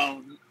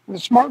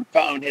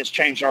smartphone has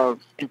changed our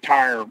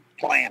entire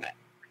planet.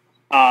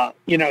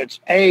 It's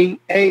the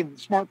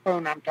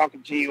smartphone I'm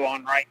talking to you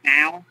on right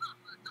now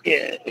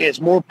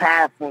is more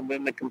powerful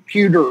than the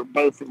computer,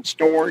 both in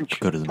storage,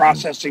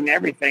 processing,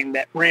 everything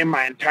that ran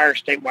my entire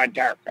statewide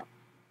tire company.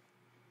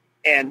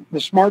 And the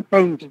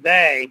smartphone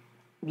today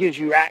gives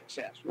you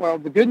access. Well,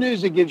 the good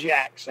news, it gives you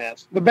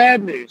access. The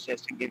bad news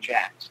is it gives you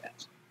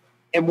access.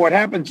 And what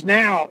happens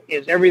now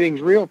is everything's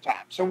real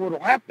time. So what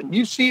will happen?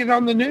 You see it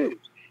on the news.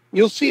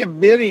 You'll see a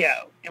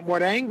video, and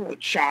what angle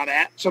it's shot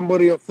at,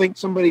 somebody will think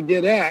somebody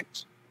did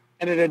X,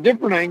 and at a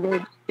different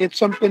angle, it's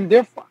something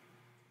different.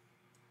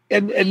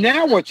 And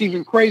now what's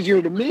even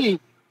crazier to me,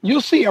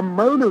 you'll see a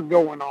murder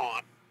going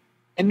on,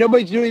 and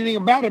nobody's doing anything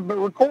about it but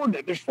recording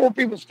it. There's 4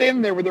 people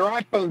standing there with their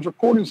iPhones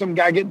recording some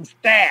guy getting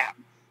stabbed.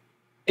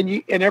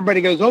 And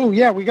everybody goes, oh,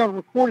 yeah, we got to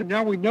record it.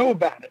 Now we know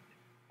about it.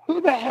 Who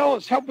the hell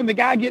is helping the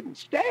guy getting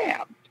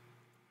stabbed?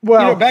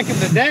 Well, back in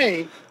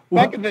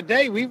the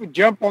day, we would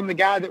jump on the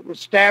guy that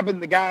was stabbing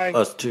the guy.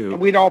 Us too. And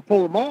we'd all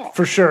pull him off.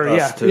 For sure,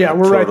 Us too. Yeah,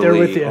 we're totally right there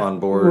with you. On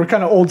board. We're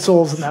kind of old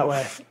souls in that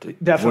way.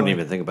 Definitely. Wouldn't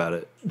even think about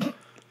it.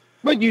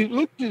 But you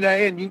look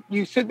today and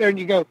you sit there and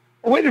you go,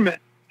 oh, wait a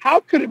minute.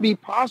 How could it be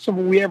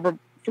possible we have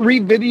 3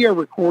 video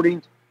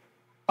recordings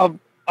of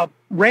a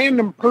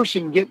random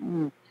person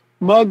getting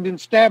mugged and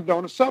stabbed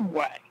on a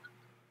subway?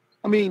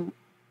 I mean,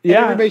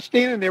 everybody's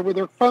standing there with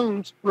their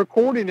phones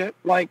recording it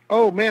like,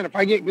 oh, man, if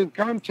I get good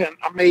content,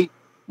 I may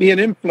be an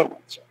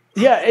influencer.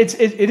 Yeah,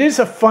 it is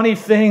a funny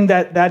thing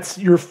that's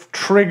your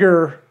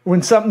trigger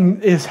when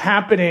something is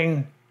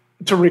happening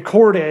to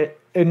record it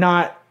and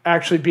not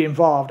actually be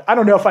involved. I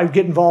don't know if I'd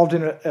get involved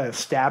in a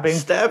stabbing.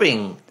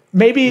 Stabbing.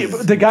 Maybe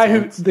the guy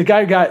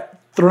who got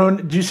thrown.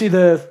 Did you see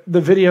the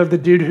video of the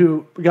dude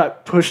who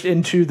got pushed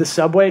into the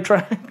subway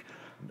track?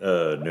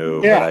 No,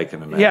 but I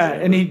can imagine. Yeah,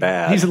 and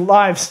he's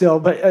alive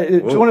still, but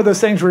it's one of those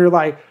things where you're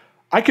like,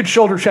 I could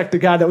shoulder check the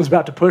guy that was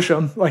about to push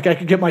him. Like I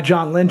could get my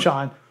John Lynch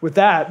on with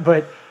that,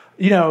 but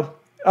a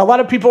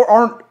lot of people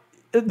aren't.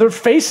 Their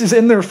face is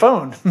in their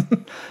phone.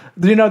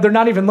 They're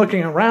not even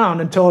looking around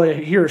until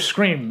they hear a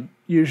scream.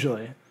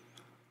 Usually.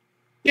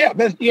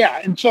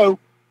 Yeah, and so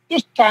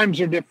just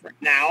times are different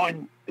now,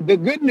 and the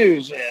good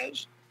news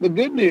is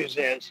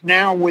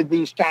now with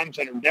these times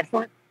that are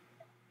different,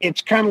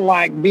 it's kind of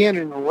like being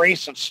in a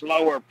race of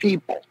slower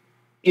people.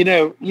 You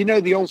know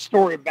the old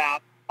story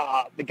about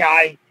the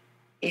guy.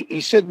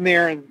 He's sitting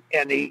there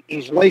and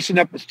he's lacing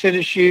up his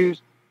tennis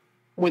shoes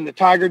when the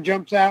tiger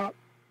jumps out,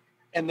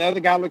 and the other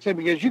guy looks at him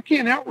and goes, "You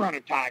can't outrun a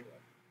tiger."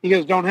 He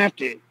goes, "Don't have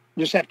to. You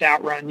just have to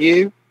outrun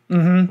you."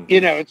 Mm-hmm.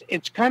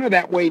 It's kind of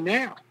that way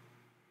now.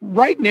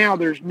 Right now,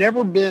 there's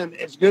never been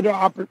as good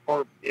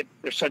or if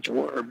there's such a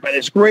word, but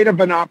as great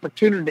of an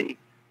opportunity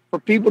for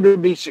people to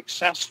be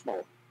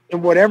successful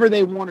in whatever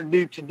they want to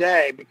do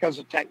today because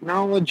of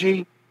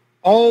technology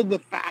all the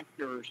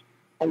factors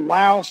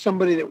allow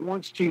somebody that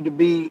wants to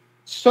be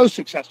so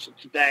successful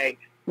today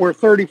where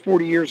 30,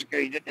 40 years ago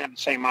you didn't have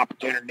the same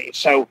opportunity.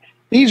 So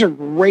these are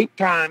great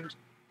times.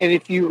 And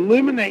if you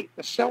eliminate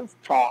the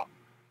self-talk,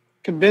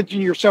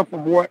 convincing yourself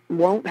of what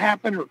won't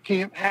happen or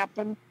can't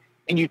happen,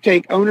 and you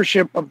take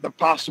ownership of the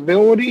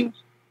possibilities,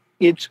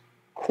 it's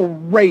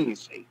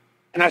crazy.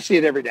 And I see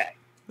it every day.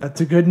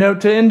 That's a good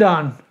note to end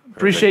on.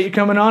 Appreciate you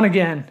coming on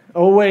again.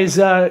 Always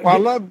I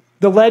love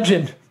the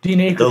legend, Dean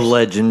Akers. The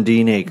legend,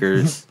 Dean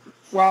Akers.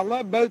 Well, I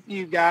love both of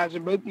you guys,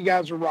 and both of you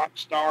guys are rock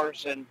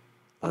stars, and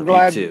I'm Love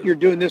glad you too. you're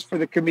doing this for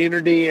the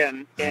community,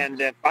 and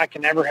if I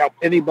can ever help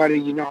anybody,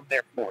 you know I'm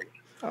there for you.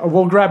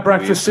 We'll grab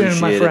breakfast soon,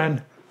 my appreciate it.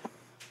 friend.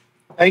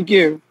 Thank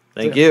you.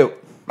 Thank you.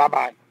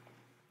 Bye-bye.